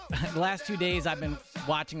after the last 2 days, I've been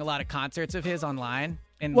watching a lot of concerts of his online.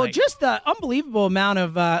 And just the unbelievable amount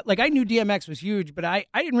of I knew DMX was huge, but I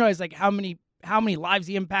didn't realize how many lives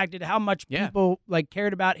he impacted, how much people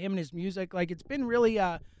cared about him and his music. It's been really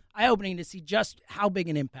eye-opening to see just how big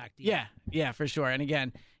an impact he had. Yeah, for sure. And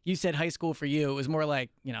again, you said high school for you. It was more 7th,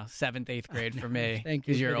 8th grade for me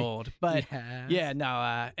because you're old. But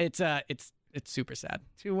it's super sad.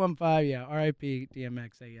 215, R.I.P.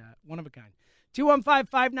 DMX, one of a kind.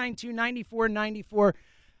 215-592-9494.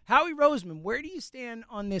 Howie Roseman, where do you stand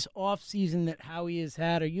on this offseason that Howie has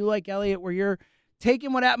had? Are you like Elliott, where you're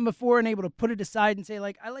taking what happened before and able to put it aside and say,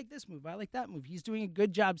 I like this move, I like that move, he's doing a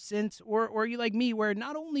good job since? Or are you like me, where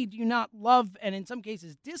not only do you not love and in some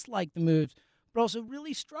cases dislike the moves, but also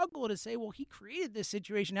really struggle to say, well, he created this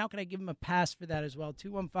situation. How can I give him a pass for that as well?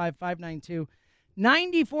 215-592-9494.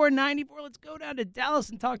 Let's go down to Dallas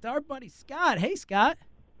and talk to our buddy Scott. Hey, Scott.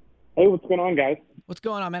 Hey, what's going on, guys? What's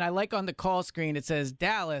going on, man? I like on the call screen it says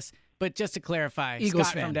Dallas, but just to clarify, Eagles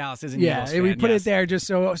Scott fan. From Dallas is an Eagles fan. We put it there just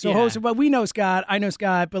so hosts, but we know Scott. I know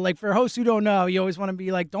Scott, but for hosts who don't know, you always want to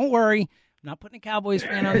be like, don't worry, I'm not putting a Cowboys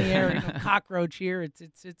fan on the air, cockroach here.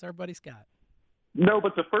 It's our buddy Scott. No,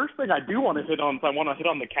 but the first thing I do want to hit on is I want to hit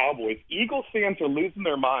on the Cowboys. Eagles fans are losing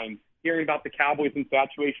their minds hearing about the Cowboys'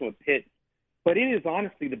 infatuation with Pitt, but it is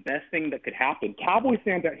honestly the best thing that could happen. Cowboys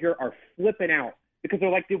fans out here are flipping out because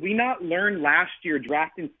they're like, did we not learn last year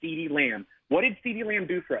drafting CeeDee Lamb? What did CeeDee Lamb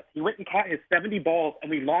do for us? He went and caught his 70 balls,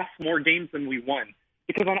 and we lost more games than we won.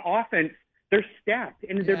 Because on offense, they're stacked,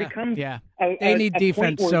 and there becomes they need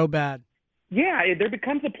defense so bad. Yeah, there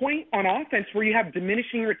becomes a point on offense where you have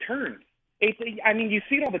diminishing returns. You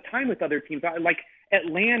see it all the time with other teams. Like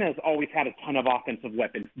Atlanta's always had a ton of offensive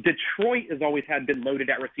weapons. Detroit has always been loaded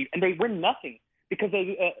at receiver, and they win nothing because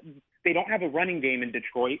They don't have a running game in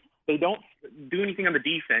Detroit. They don't do anything on the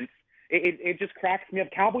defense. It just cracks me up.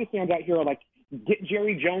 Cowboys fans out here are like, get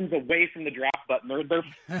Jerry Jones away from the draft button. They're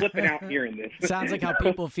flipping out hearing this. Sounds like how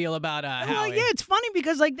people feel about Well, Howie. yeah, it's funny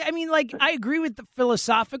because, I agree with the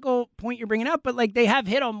philosophical point you're bringing up, but, they have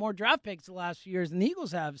hit on more draft picks the last few years than the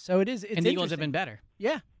Eagles have, so it's and the Eagles have been better.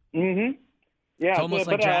 Yeah. Mm-hmm. Yeah, It's almost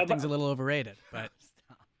like drafting's a little overrated, but...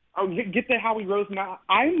 Oh, get the Howie Roseman.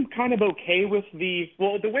 I'm kind of okay with the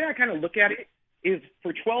way I kind of look at it is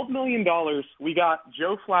for $12 million, we got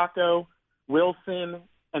Joe Flacco, Wilson,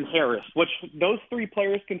 and Harris, which those three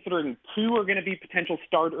players, considering two are going to be potential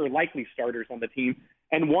likely starters on the team,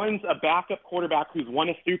 and one's a backup quarterback who's won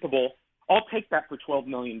a Super Bowl. I'll take that for $12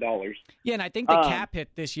 million. Yeah, and I think the cap hit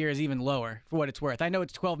this year is even lower for what it's worth. I know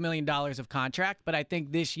it's $12 million of contract, but I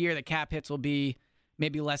think this year the cap hits will be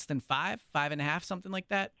maybe less than 5.5, something like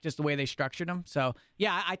that, just the way they structured them. So,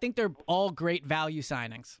 yeah, I think they're all great value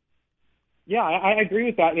signings. Yeah, I agree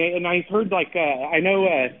with that. And I've heard, I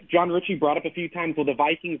know John Ritchie brought up a few times, the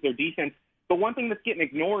Vikings, their defense. But one thing that's getting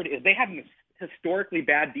ignored is they had a historically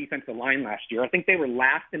bad defensive line last year. I think they were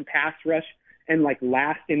last in pass rush and,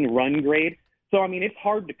 last in run grade. So, it's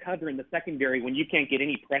hard to cover in the secondary when you can't get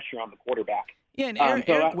any pressure on the quarterback. Yeah, and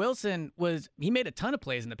Eric Wilson he made a ton of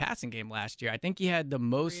plays in the passing game last year. I think he had the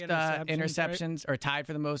most interceptions, right? Or tied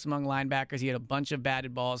for the most among linebackers. He had a bunch of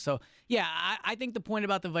batted balls. So, yeah, I think the point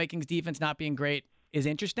about the Vikings defense not being great is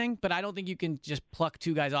interesting, but I don't think you can just pluck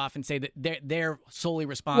two guys off and say that they're solely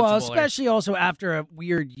responsible. Well, especially also after a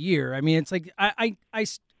weird year. It's like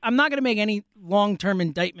I'm not going to make any long-term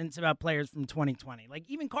indictments about players from 2020.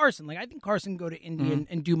 Even Carson. I think Carson can go to Indy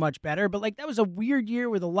and do much better. But, that was a weird year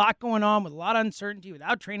with a lot going on, with a lot of uncertainty,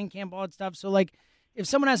 without training camp, all that stuff. So, if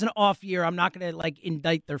someone has an off year, I'm not going to,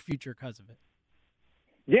 indict their future because of it.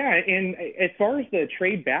 Yeah, and as far as the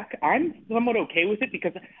trade back, I'm somewhat okay with it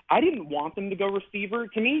because I didn't want them to go receiver.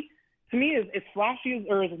 To me, as flashy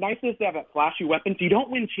or as nice as they have that flashy weapons, you don't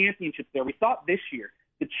win championships there. We saw it this year.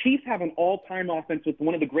 The Chiefs have an all-time offense with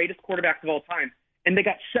one of the greatest quarterbacks of all time, and they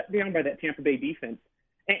got shut down by that Tampa Bay defense.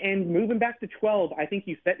 And moving back to 12, I think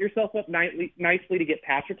you set yourself up nicely to get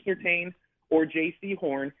Patrick Surtain or J.C.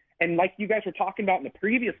 Horn. And like you guys were talking about in the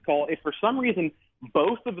previous call, if for some reason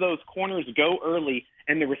both of those corners go early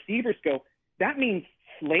and the receivers go, that means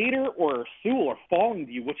Slater or Sewell are falling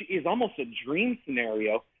to you, which is almost a dream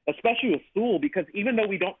scenario, especially with Sewell, because even though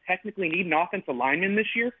we don't technically need an offensive lineman this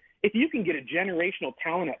year, if you can get a generational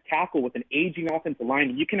talent at tackle with an aging offensive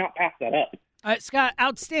lineman, you cannot pass that up. Scott,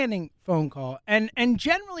 outstanding phone call. And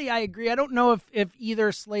generally, I agree. I don't know if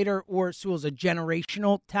either Slater or Sewell's a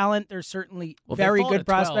generational talent. They're certainly very good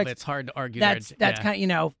prospects. It's hard to argue. That's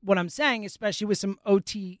kind of, what I'm saying, especially with some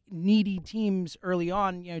OT needy teams early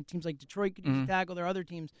on. Teams like Detroit could use a tackle. There are other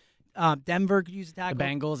teams. Denver could use a tackle. The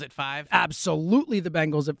Bengals at 5. Absolutely, the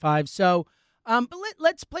Bengals at 5. So. But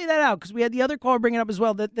let's play that out because we had the other caller bring it up as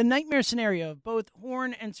well. The nightmare scenario of both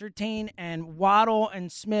Horn and Surtain and Waddle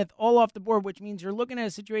and Smith all off the board, which means you're looking at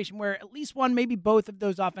a situation where at least one, maybe both of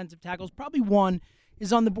those offensive tackles, probably one,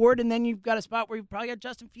 is on the board, and then you've got a spot where you've probably got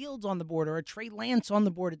Justin Fields on the board or a Trey Lance on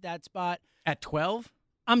the board at that spot. At 12?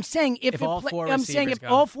 I'm saying if all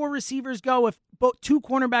four receivers go, if two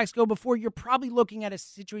cornerbacks go before, you're probably looking at a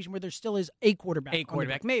situation where there still is a quarterback. A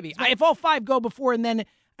quarterback, maybe. So if all 5 go before, and then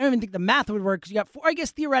I don't even think the math would work because you got 4. I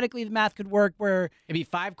guess theoretically the math could work where it'd be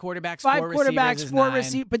 5 quarterbacks, 4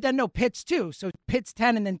 receivers, but then no Pitts too. So Pitts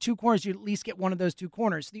 10 and then 2 corners. You at least get one of those 2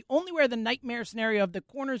 corners. So the only where the nightmare scenario of the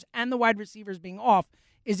corners and the wide receivers being off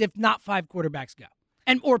is if not 5 quarterbacks go,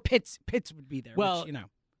 or Pitts would be there. Well, which,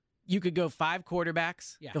 you could go 5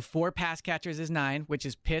 quarterbacks. Yeah. The 4 pass catchers is 9, which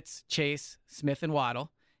is Pitts, Chase, Smith, and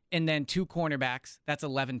Waddle. And then 2 cornerbacks. That's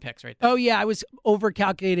 11 picks right there. Oh, yeah. I was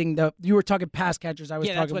over-calculating. You were talking pass catchers. I was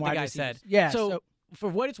talking that's what wide the guy receivers. said. Yeah. So, for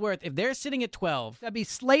what it's worth, if they're sitting at 12. That'd be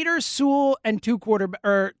Slater, Sewell, and 2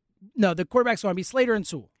 quarterbacks. No, the quarterbacks want to be Slater and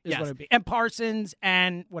Sewell is what it would be. And Parsons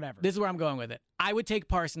and whatever. This is where I'm going with it. I would take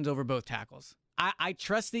Parsons over both tackles. I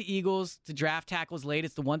trust the Eagles to draft tackles late.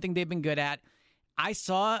 It's the one thing they've been good at. I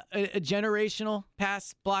saw a generational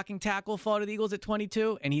pass blocking tackle fall to the Eagles at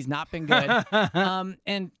 22, and he's not been good.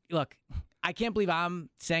 And look, I can't believe I'm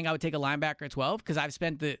saying I would take a linebacker at 12 because I've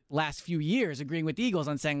spent the last few years agreeing with the Eagles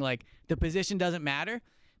on saying, the position doesn't matter.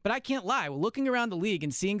 But I can't lie. Looking around the league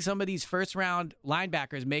and seeing some of these first-round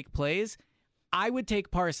linebackers make plays, I would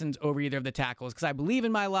take Parsons over either of the tackles because I believe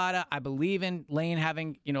in Mailata. I believe in Lane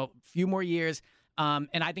having, a few more years. And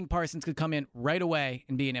I think Parsons could come in right away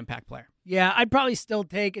and be an impact player. Yeah, I'd probably still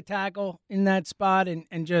take a tackle in that spot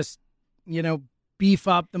and just, beef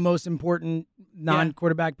up the most important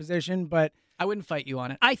non-quarterback position. But I wouldn't fight you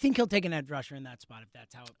on it. I think he'll take an edge rusher in that spot if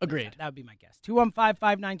that's how it plays Agreed. out. That would be my guess.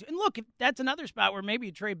 215-592. And look, if that's another spot where maybe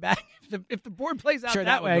you trade back if the board plays out Sure,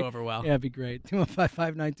 that way. would go over well. Yeah, it'd be great.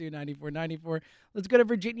 215-592-9494. Let's go to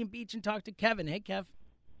Virginia Beach and talk to Kevin. Hey, Kev.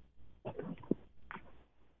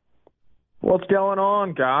 What's going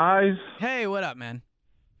on, guys? Hey, what up, man?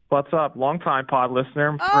 What's up? Long-time pod listener.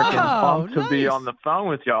 I'm freaking pumped to be on the phone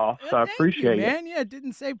with y'all, so I appreciate it. Man, yeah, it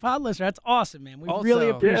didn't say pod listener. That's awesome, man. We Also, really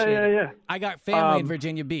appreciate it. Yeah. I got family in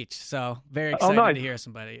Virginia Beach, so very excited nice. to hear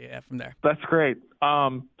somebody from there. That's great.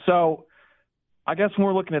 So I guess when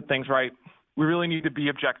we're looking at things, right, we really need to be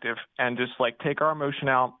objective and just, take our emotion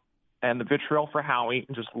out and the vitriol for Howie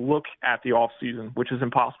and just look at the offseason, which is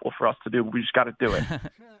impossible for us to do. We just got to do it.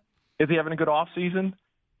 Is he having a good offseason?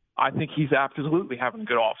 I think he's absolutely having a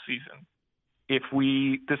good offseason. If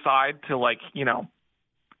we decide to,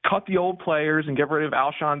 cut the old players and get rid of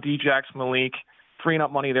Alshon, Djax, Malik, freeing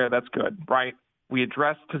up money there, that's good, right? We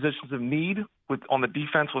addressed positions of need on the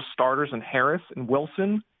defense with starters and Harris and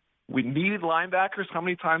Wilson. We needed linebackers. How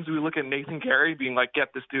many times do we look at Nathan Gary being like, get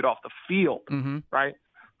this dude off the field, right?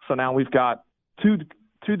 So now we've got two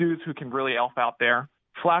dudes who can really elf out there.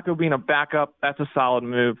 Flacco being a backup, that's a solid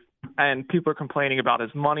move. And people are complaining about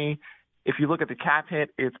his money. If you look at the cap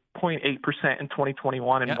hit, it's 0.8% in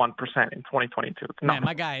 2021 and 1% in 2022. It's Man,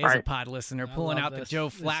 my guy is a pod listener, pulling out the Joe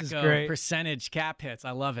Flacco great. percentage cap hits.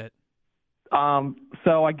 I love it.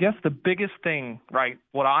 So I guess the biggest thing, right,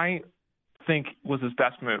 what I think was his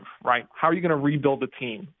best move, right? How are you going to rebuild the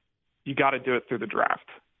team? You got to do it through the draft.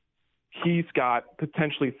 He's got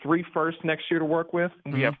potentially 3 firsts next year to work with,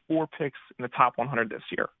 and we have 4 picks in the top 100 this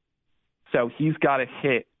year. So he's got to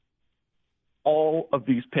hit all of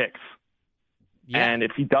these picks. Yeah. And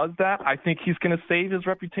if he does that, I think he's going to save his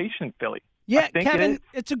reputation, Philly. Yeah, Kevin,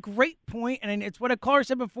 it's a great point, and it's what a caller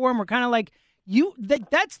said before, and we're kind of like,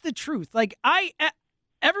 that's the truth.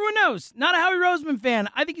 Everyone knows, not a Howie Roseman fan.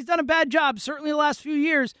 I think he's done a bad job, certainly the last few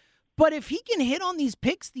years. But if he can hit on these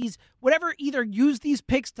picks, either use these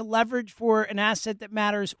picks to leverage for an asset that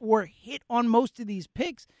matters or hit on most of these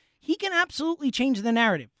picks, he can absolutely change the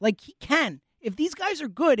narrative. He can. If these guys are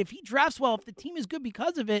good, if he drafts well, if the team is good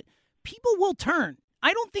because of it, people will turn.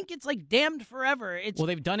 I don't think it's damned forever. Well,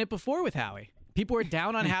 they've done it before with Howie. People were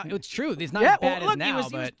down on Howie. It's true. It's not as bad as now,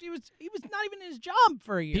 but he was not even in his job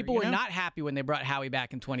for a year. People were not happy when they brought Howie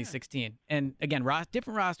back in 2016. And again,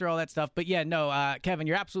 different roster, all that stuff. But yeah, no, Kevin,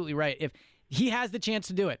 you're absolutely right. If he has the chance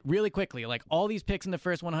to do it really quickly, all these picks in the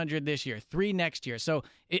first 100 this year, 3 next year. So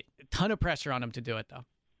a ton of pressure on him to do it, though.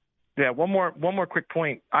 Yeah, one more quick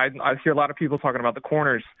point. I hear a lot of people talking about the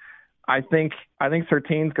corners. I think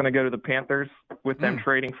Surtain's going to go to the Panthers with them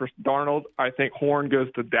trading for Darnold. I think Horn goes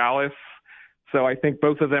to Dallas. So I think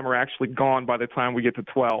both of them are actually gone by the time we get to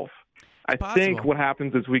 12. I think what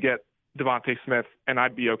happens is we get Devontae Smith, and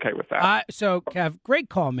I'd be okay with that. So, Kev, great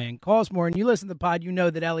call, man. Call us more. And you listen to the pod, you know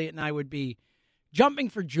that Elliot and I would be jumping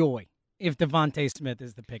for joy if Devontae Smith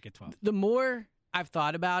is the pick at 12. The more I've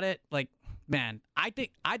thought about it, man, I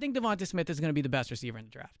think Devontae Smith is going to be the best receiver in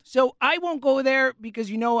the draft. So I won't go there because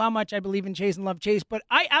you know how much I believe in Chase and love Chase, but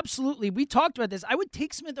we talked about this. I would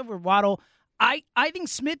take Smith over Waddle. I think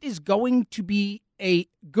Smith is going to be a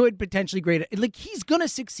good, potentially great. He's going to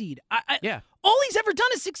succeed. Yeah. All he's ever done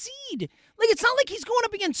is succeed. It's not like he's going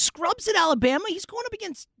up against scrubs at Alabama. He's going up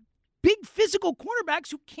against big physical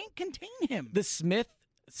cornerbacks who can't contain him. The Smith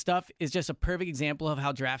stuff is just a perfect example of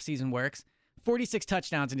how draft season works. 46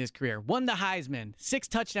 touchdowns in his career. Won the Heisman. 6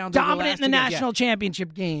 touchdowns. Dominant in the national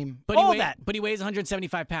championship game. But he weighs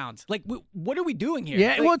 175 pounds. What are we doing here?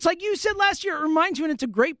 Yeah, well, it's like you said last year. It reminds you, and it's a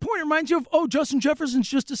great point. It reminds you of, Justin Jefferson's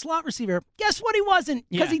just a slot receiver. Guess what? He wasn't,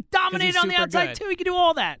 because he dominated on the outside too. He could do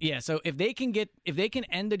all that. Yeah. So if they can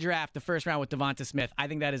end the draft the first round with Devonta Smith, I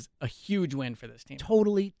think that is a huge win for this team.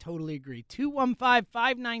 Totally agree.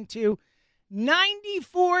 215-592.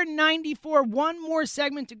 94-94. One more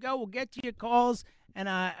segment to go. We'll get to your calls. And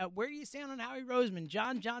where do you stand on Howie Roseman?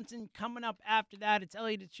 John Johnson coming up after that. It's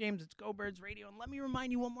Elliot, it's James, it's Go Birds Radio. And let me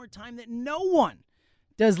remind you one more time that no one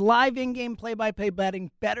does live in-game play-by-play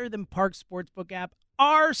betting better than Park Sportsbook app,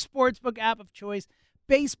 our sportsbook app of choice.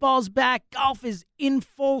 Baseball's back. Golf is in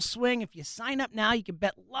full swing. If you sign up now, you can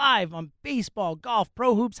bet live on baseball, golf,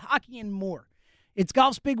 pro hoops, hockey, and more. It's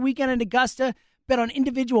golf's big weekend in Augusta. Bet on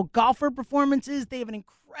individual golfer performances. They have an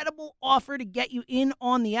incredible offer to get you in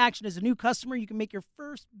on the action. As a new customer, you can make your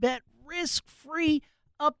first bet risk-free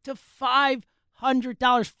up to $500.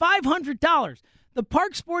 $500. The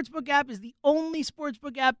Park Sportsbook app is the only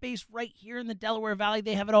sportsbook app based right here in the Delaware Valley.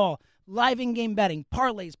 They have it all. Live in-game betting,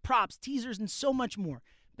 parlays, props, teasers, and so much more.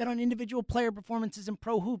 bet on individual player performances in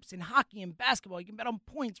pro hoops, in hockey and basketball. You can bet on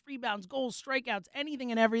points, rebounds, goals, strikeouts, anything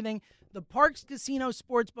and everything. The Parx Casino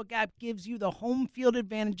Sportsbook app gives you the home field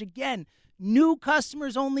advantage. Again, new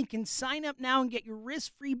customers only can sign up now and get your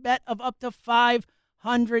risk-free bet of up to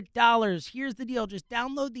 $500. Here's the deal. Just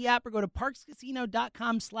download the app or go to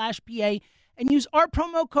parxcasino.com/PA and use our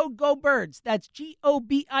promo code GOBIRDS. That's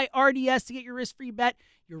GOBIRDS to get your risk-free bet.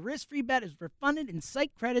 Your risk-free bet is refunded in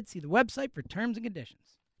site credits. See the website for terms and conditions.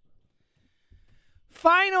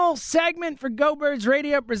 Final segment for Go Birds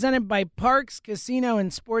Radio presented by Parx Casino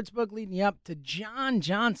and Sportsbook, leading you up to John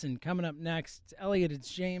Johnson coming up next. Elliot, it's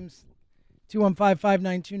James.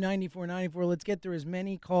 215-592-9494. Let's get through as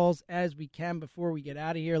many calls as we can before we get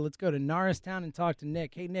out of here. Let's go to Norristown and talk to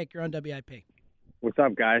Nick. Hey, Nick, you're on WIP. What's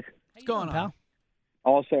up, guys? What's going on, pal?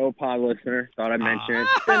 Also a pod listener. Thought I'd mention it.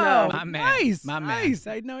 Oh, nice. Nice.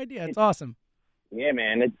 I had no idea. It's awesome. Yeah,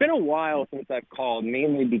 man. It's been a while since I've called,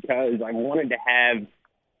 mainly because I wanted to have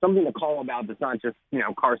something to call about that's not just,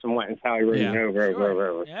 Carson Wentz, how he ran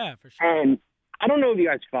over. Yeah, for sure. And I don't know if you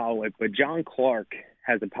guys follow it, but John Clark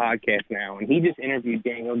has a podcast now, and he just interviewed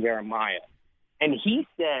Daniel Jeremiah. And he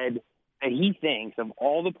said that he thinks of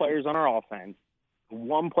all the players on our offense,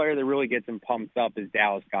 one player that really gets him pumped up is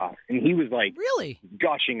Dallas Goedert. And he was like really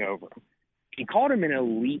gushing over him. He called him an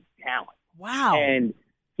elite talent. Wow. And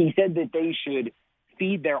he said that they should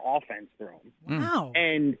feed their offense through him. Wow.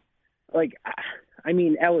 And,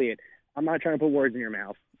 Elliot, I'm not trying to put words in your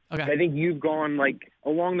mouth. Okay. I think you've gone,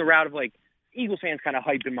 along the route of, Eagles fans kind of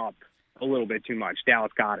hype him up a little bit too much,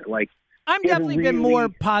 Dallas Goedert. I'm definitely been more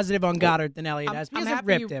positive on Goddard than Elliot has. I'm Because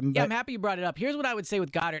happy I've ripped him. I'm happy you brought it up. Here's what I would say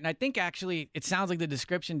with Goddard, and I think actually it sounds like the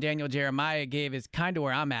description Daniel Jeremiah gave is kind of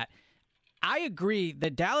where I'm at. I agree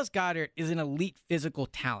that Dallas Goedert is an elite physical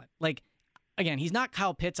talent. Again, he's not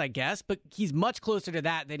Kyle Pitts, I guess, but he's much closer to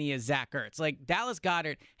that than he is Zach Ertz. Dallas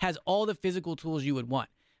Goedert has all the physical tools you would want.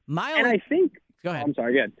 Go ahead. I'm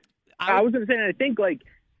sorry, good. I was going to say, I think,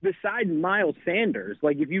 besides Miles Sanders,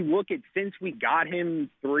 if you look at since we got him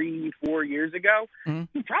 3-4 years ago,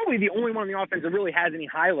 he's probably the only one on the offense that really has any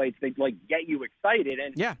highlights that get you excited.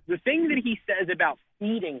 And the thing that he says about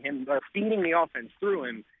feeding the offense through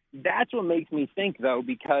him, that's what makes me think, though,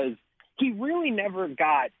 because he really never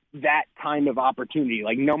got that kind of opportunity,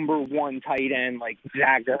 number one tight end,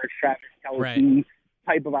 Zach Ertz, Travis Kelce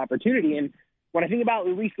type of opportunity. And when I think about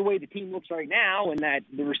at least the way the team looks right now and that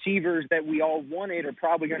the receivers that we all wanted are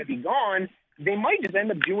probably going to be gone, they might just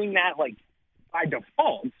end up doing that by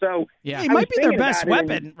default. So he might be their best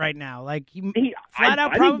weapon right now. He flat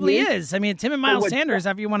out probably is. It's him and Miles Sanders,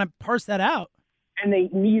 however you want to parse that out. And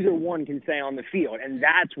neither one can stay on the field, and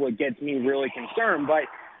that's what gets me really concerned. But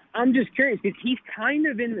I'm just curious because he's kind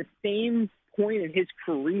of in the same point in his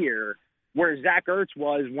career where Zach Ertz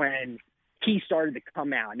was when he started to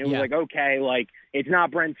come out. And it was it's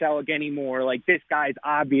not Brent Selleck anymore. This guy's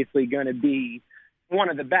obviously going to be one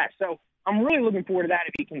of the best. So I'm really looking forward to that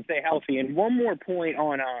if he can stay healthy. And one more point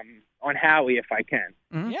on Howie, if I can.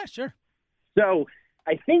 Mm-hmm. Yeah, sure. So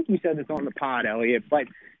I think you said this on the pod, Elliot, but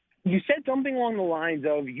you said something along the lines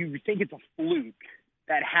of you think it's a fluke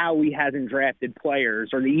that Howie hasn't drafted players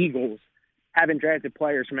or the Eagles haven't drafted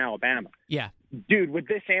players from Alabama. Yeah. Dude, with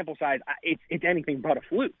this sample size, it's anything but a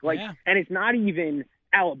fluke. And it's not even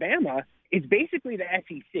Alabama. It's basically the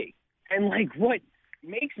SEC. And, what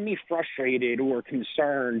makes me frustrated or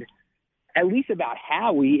concerned, at least about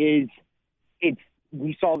Howie, is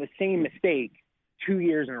we saw the same mistake 2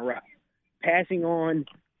 years in a row. Passing on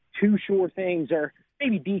two sure things, or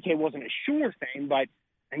maybe DK wasn't a sure thing, but,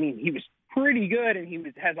 he was pretty good, and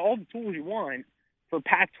has all the tools you want for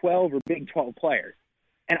Pac-12 or Big 12 players.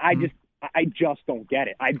 And I just don't get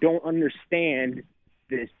it. I don't understand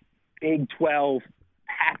this Big 12,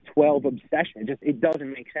 Pac-12 obsession. It doesn't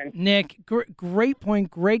make sense. Nick, great point,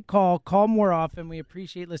 great call. Call more often. We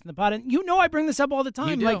appreciate listening to the pod. And I bring this up all the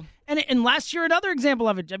time. You do. And last year, another example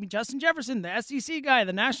of it. Justin Jefferson, the SEC guy,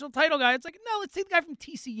 the national title guy. It's no, let's take the guy from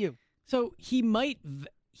TCU. So he might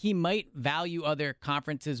value other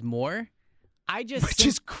conferences more. Which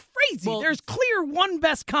is crazy. There's clear one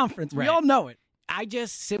best conference. We all know it. I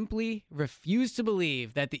just simply refuse to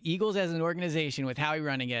believe that the Eagles as an organization with Howie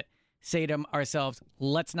running it say to ourselves,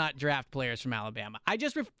 let's not draft players from Alabama. I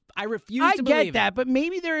refuse to believe I get that, but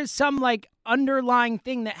maybe there is some underlying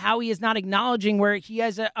thing that Howie is not acknowledging where he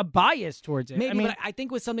has a bias towards it. Maybe, I mean, but I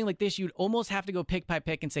think with something like this, you'd almost have to go pick by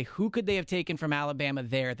pick and say, who could they have taken from Alabama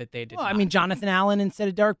there that they did well, not? I mean, Jonathan Allen instead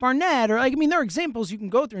of Derek Barnett, or there are examples you can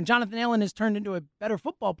go through, and Jonathan Allen has turned into a better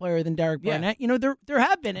football player than Derek Barnett. There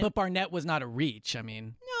have been. But Barnett was not a reach. I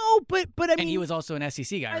mean, no, but I mean, and he was also an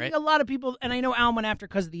SEC guy, I right? think a lot of people, and I know Allen went after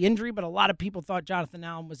because of the injury, but a lot of people thought Jonathan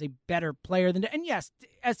Allen was a better player than. And yes,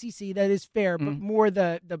 SEC, that is fair, but more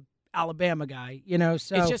the Alabama guy,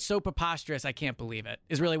 so it's just so preposterous. I can't believe it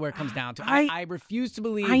is really where it comes down to. I refuse to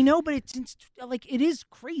believe. I know, but it is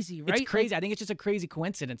crazy, right? It's crazy. I think it's just a crazy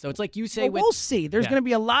coincidence. So it's like you say. We'll see. There's going to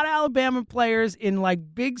be a lot of Alabama players in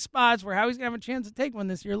big spots where Howie's going to have a chance to take one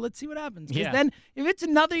this year. Let's see what happens. Because then if it's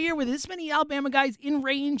another year with this many Alabama guys in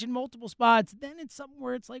range in multiple spots, then it's something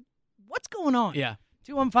where it's like, what's going on? Yeah.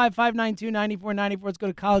 215-592-9494. Let's go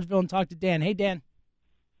to Collegeville and talk to Dan. Hey, Dan.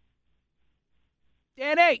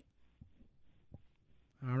 Danny.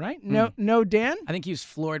 All right. No, Dan. I think he was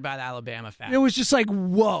floored by the Alabama fact. It was just like,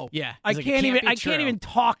 whoa. Yeah. I can't even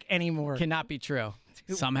talk anymore. Cannot be true.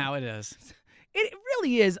 Somehow it is. It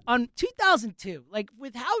really is. On 2002,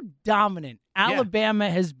 with how dominant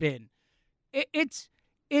Alabama has been,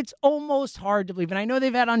 it's almost hard to believe. And I know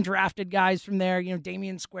they've had undrafted guys from there.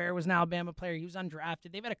 Damian Square was an Alabama player. He was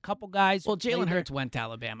undrafted. They've had a couple guys. Well, Jalen Hurts went to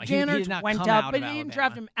Alabama. Jalen Hurts did not went come out, but they didn't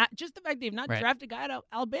draft him. Just the fact they've not drafted a guy out of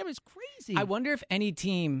Alabama is crazy. I wonder if any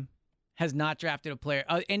team has not drafted a player.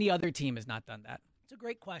 Any other team has not done that. It's a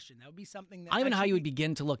great question. That would be something that I don't even know how you would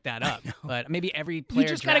begin to look that up, but maybe every player. You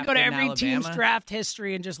just got to go to every Alabama. team's draft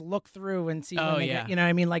history and just look through and see. Oh, when they yeah. get, you know what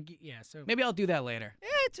I mean? So maybe I'll do that later.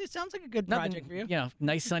 Yeah, it sounds like a good project for you.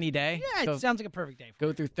 Nice sunny day. Yeah, it sounds like a perfect day.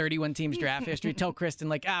 Go through 31 teams draft history. Tell Kristen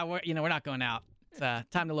we're not going out. It's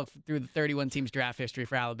time to look through the 31 teams draft history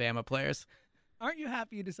for Alabama players. Aren't you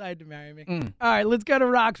happy you decided to marry me? All right, let's go to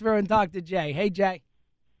Roxborough and talk to Jay. Hey, Jay.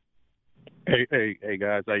 Hey,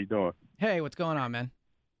 guys, how you doing? Hey, what's going on, man?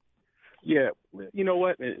 Yeah, you know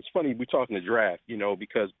what? It's funny we're talking the draft,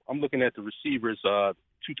 because I'm looking at the receivers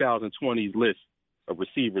 2020 list of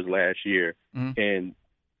receivers last year, and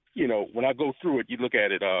when I go through it, you look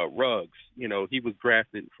at it. Ruggs, he was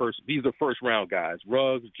drafted first. These are first round guys: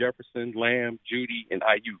 Ruggs, Jefferson, Lamb, Judy, and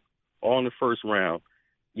Ayuk, all in the first round.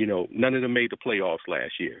 None of them made the playoffs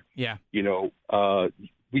last year. Yeah.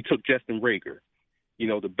 We took Justin Rager.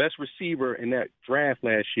 The best receiver in that draft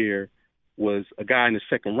last year was a guy in the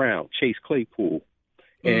second round, Chase Claypool.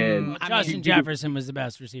 And Justin Jefferson was the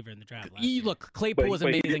best receiver in the draft last year. Look, Claypool was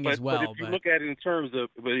amazing as well. But if you look at it in terms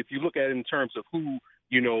of who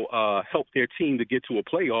helped their team to get to a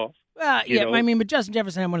playoff. Well, yeah, but Justin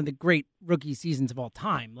Jefferson had one of the great rookie seasons of all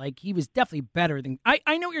time. He was definitely better than.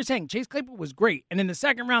 I know what you're saying. Chase Claypool was great, and in the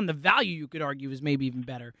second round, the value you could argue is maybe even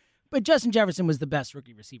better. But Justin Jefferson was the best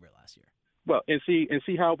rookie receiver last year. Well, and see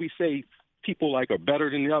how we say people are better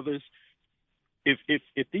than the others. If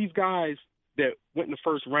these guys that went in the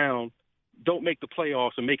first round don't make the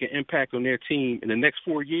playoffs and make an impact on their team in the next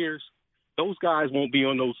 4 years, those guys won't be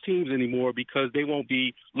on those teams anymore because they won't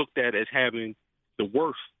be looked at as having the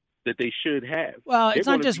worth that they should have. Well, it's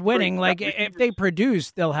not just winning. If they produce,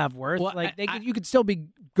 they'll have worth. Well, you could still be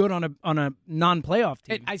good on a non-playoff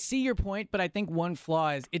team. I see your point, but I think one flaw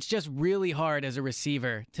is it's just really hard as a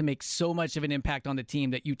receiver to make so much of an impact on the team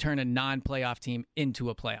that you turn a non-playoff team into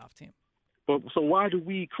a playoff team. But so why do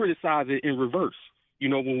we criticize it in reverse?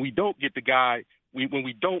 When we don't get the guy, when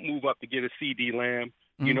we don't move up to get a CD Lamb,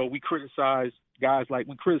 we criticize guys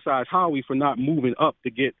we criticize Howie for not moving up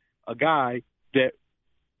to get a guy that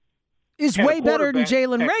is way better than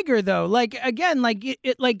Jalen Rager, though.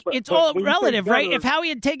 It's all relative, right? If Howie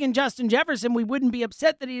had taken Justin Jefferson, we wouldn't be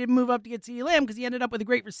upset that he didn't move up to get CeeDee Lamb because he ended up with a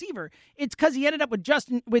great receiver. It's because he ended up with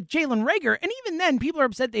Jalen Rager, and even then, people are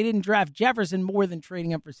upset they didn't draft Jefferson more than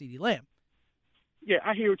trading up for CeeDee Lamb. Yeah,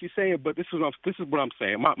 I hear what you're saying, but this is what I'm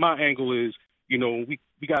saying. My angle is, we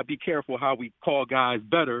got to be careful how we call guys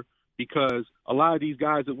better because a lot of these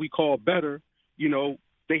guys that we call better,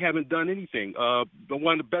 they haven't done anything.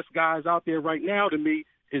 One of the best guys out there right now to me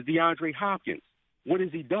is DeAndre Hopkins. What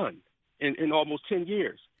has he done in almost 10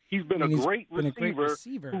 years? He's been a great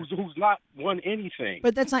receiver who's not won anything.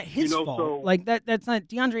 But that's not his fault. That's not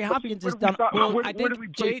DeAndre Hopkins has done. I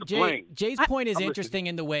think Jay's point is interesting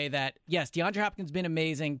in the way that yes, DeAndre Hopkins has been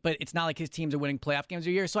amazing, but it's not like his teams are winning playoff games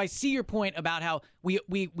a year. So I see your point about how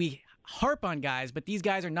we harp on guys, but these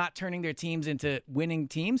guys are not turning their teams into winning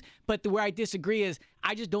teams. But where I disagree is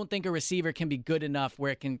I just don't think a receiver can be good enough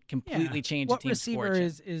where it can completely change a team's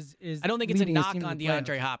fortune. Is I don't think it's a knock on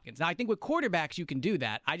DeAndre Hopkins. Now I think with quarterbacks you can do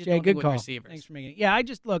that. I just don't good think call. with receivers. Thanks for making it. Yeah, I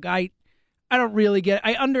don't really get.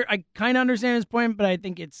 I kind of understand his point, but I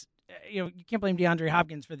think it's you can't blame DeAndre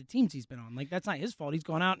Hopkins for the teams he's been on. Like, that's not his fault. He's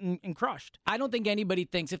gone out and crushed. I don't think anybody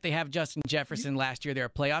thinks if they have Justin Jefferson last year, they're a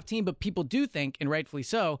playoff team, but people do think, and rightfully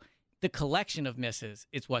so, the collection of misses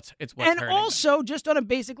is what's and hurting also, them. just on a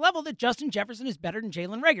basic level, that Justin Jefferson is better than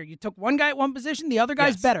Jalen Reagor. You took one guy at one position, the other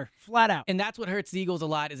guy's better, flat out. And that's what hurts the Eagles a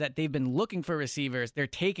lot, is that they've been looking for receivers, they're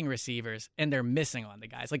taking receivers, and they're missing on the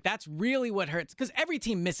guys. Like, that's really what hurts, because every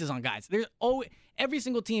team misses on guys. There's always, every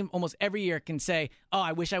single team almost every year can say, oh,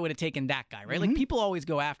 I wish I would have taken that guy, right? Like, people always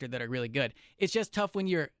go after that are really good. It's just tough when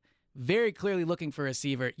you're very clearly looking for a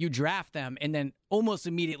receiver, you draft them, and then almost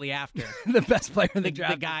immediately after, the best player in the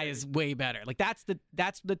draft, the guy is way better. Like, that's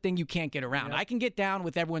the thing you can't get around. I can get down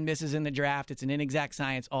with everyone misses in the draft. It's an inexact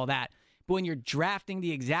science, all that. But when you're drafting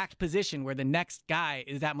the exact position where the next guy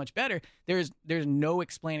is that much better, there's no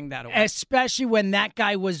explaining that away. Especially when that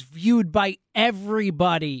guy was viewed by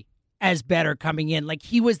everybody as better coming in. Like,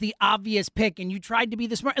 he was the obvious pick, and you tried to be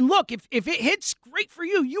the smart. And look, if it hits, great for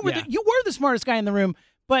you. You were the smartest guy in the room.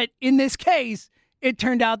 But in this case, it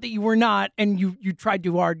turned out that you were not, and you tried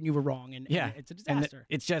too hard and you were wrong, and it's a disaster.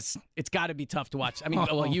 It's got to be tough to watch. I mean,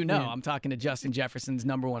 man. I'm talking to Justin Jefferson's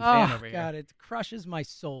number one fan over here. God, it crushes my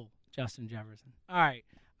soul, Justin Jefferson. All right.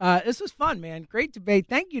 This was fun, man. Great debate.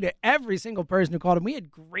 Thank you to every single person who called in. We had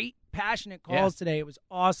great, passionate calls today. It was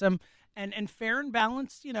awesome and fair and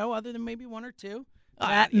balanced, other than maybe one or two.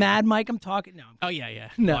 Mad Mike, I'm talking. No. Oh, yeah.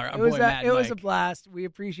 No, Our it boy was a blast. We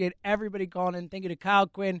appreciate everybody calling in. Thank you to Kyle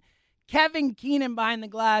Quinn, Kevin Keenan behind the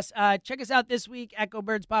glass. Check us out this week, Echo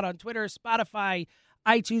Bird Spot on Twitter, Spotify,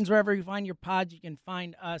 iTunes, wherever you find your pods, you can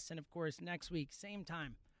find us. And, of course, next week, same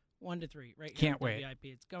time, 1 to 3, right here. Can't wait. WIP.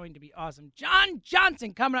 It's going to be awesome. John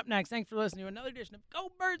Johnson coming up next. Thanks for listening to another edition of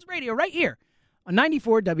Go Birds Radio right here on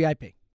 94 WIP.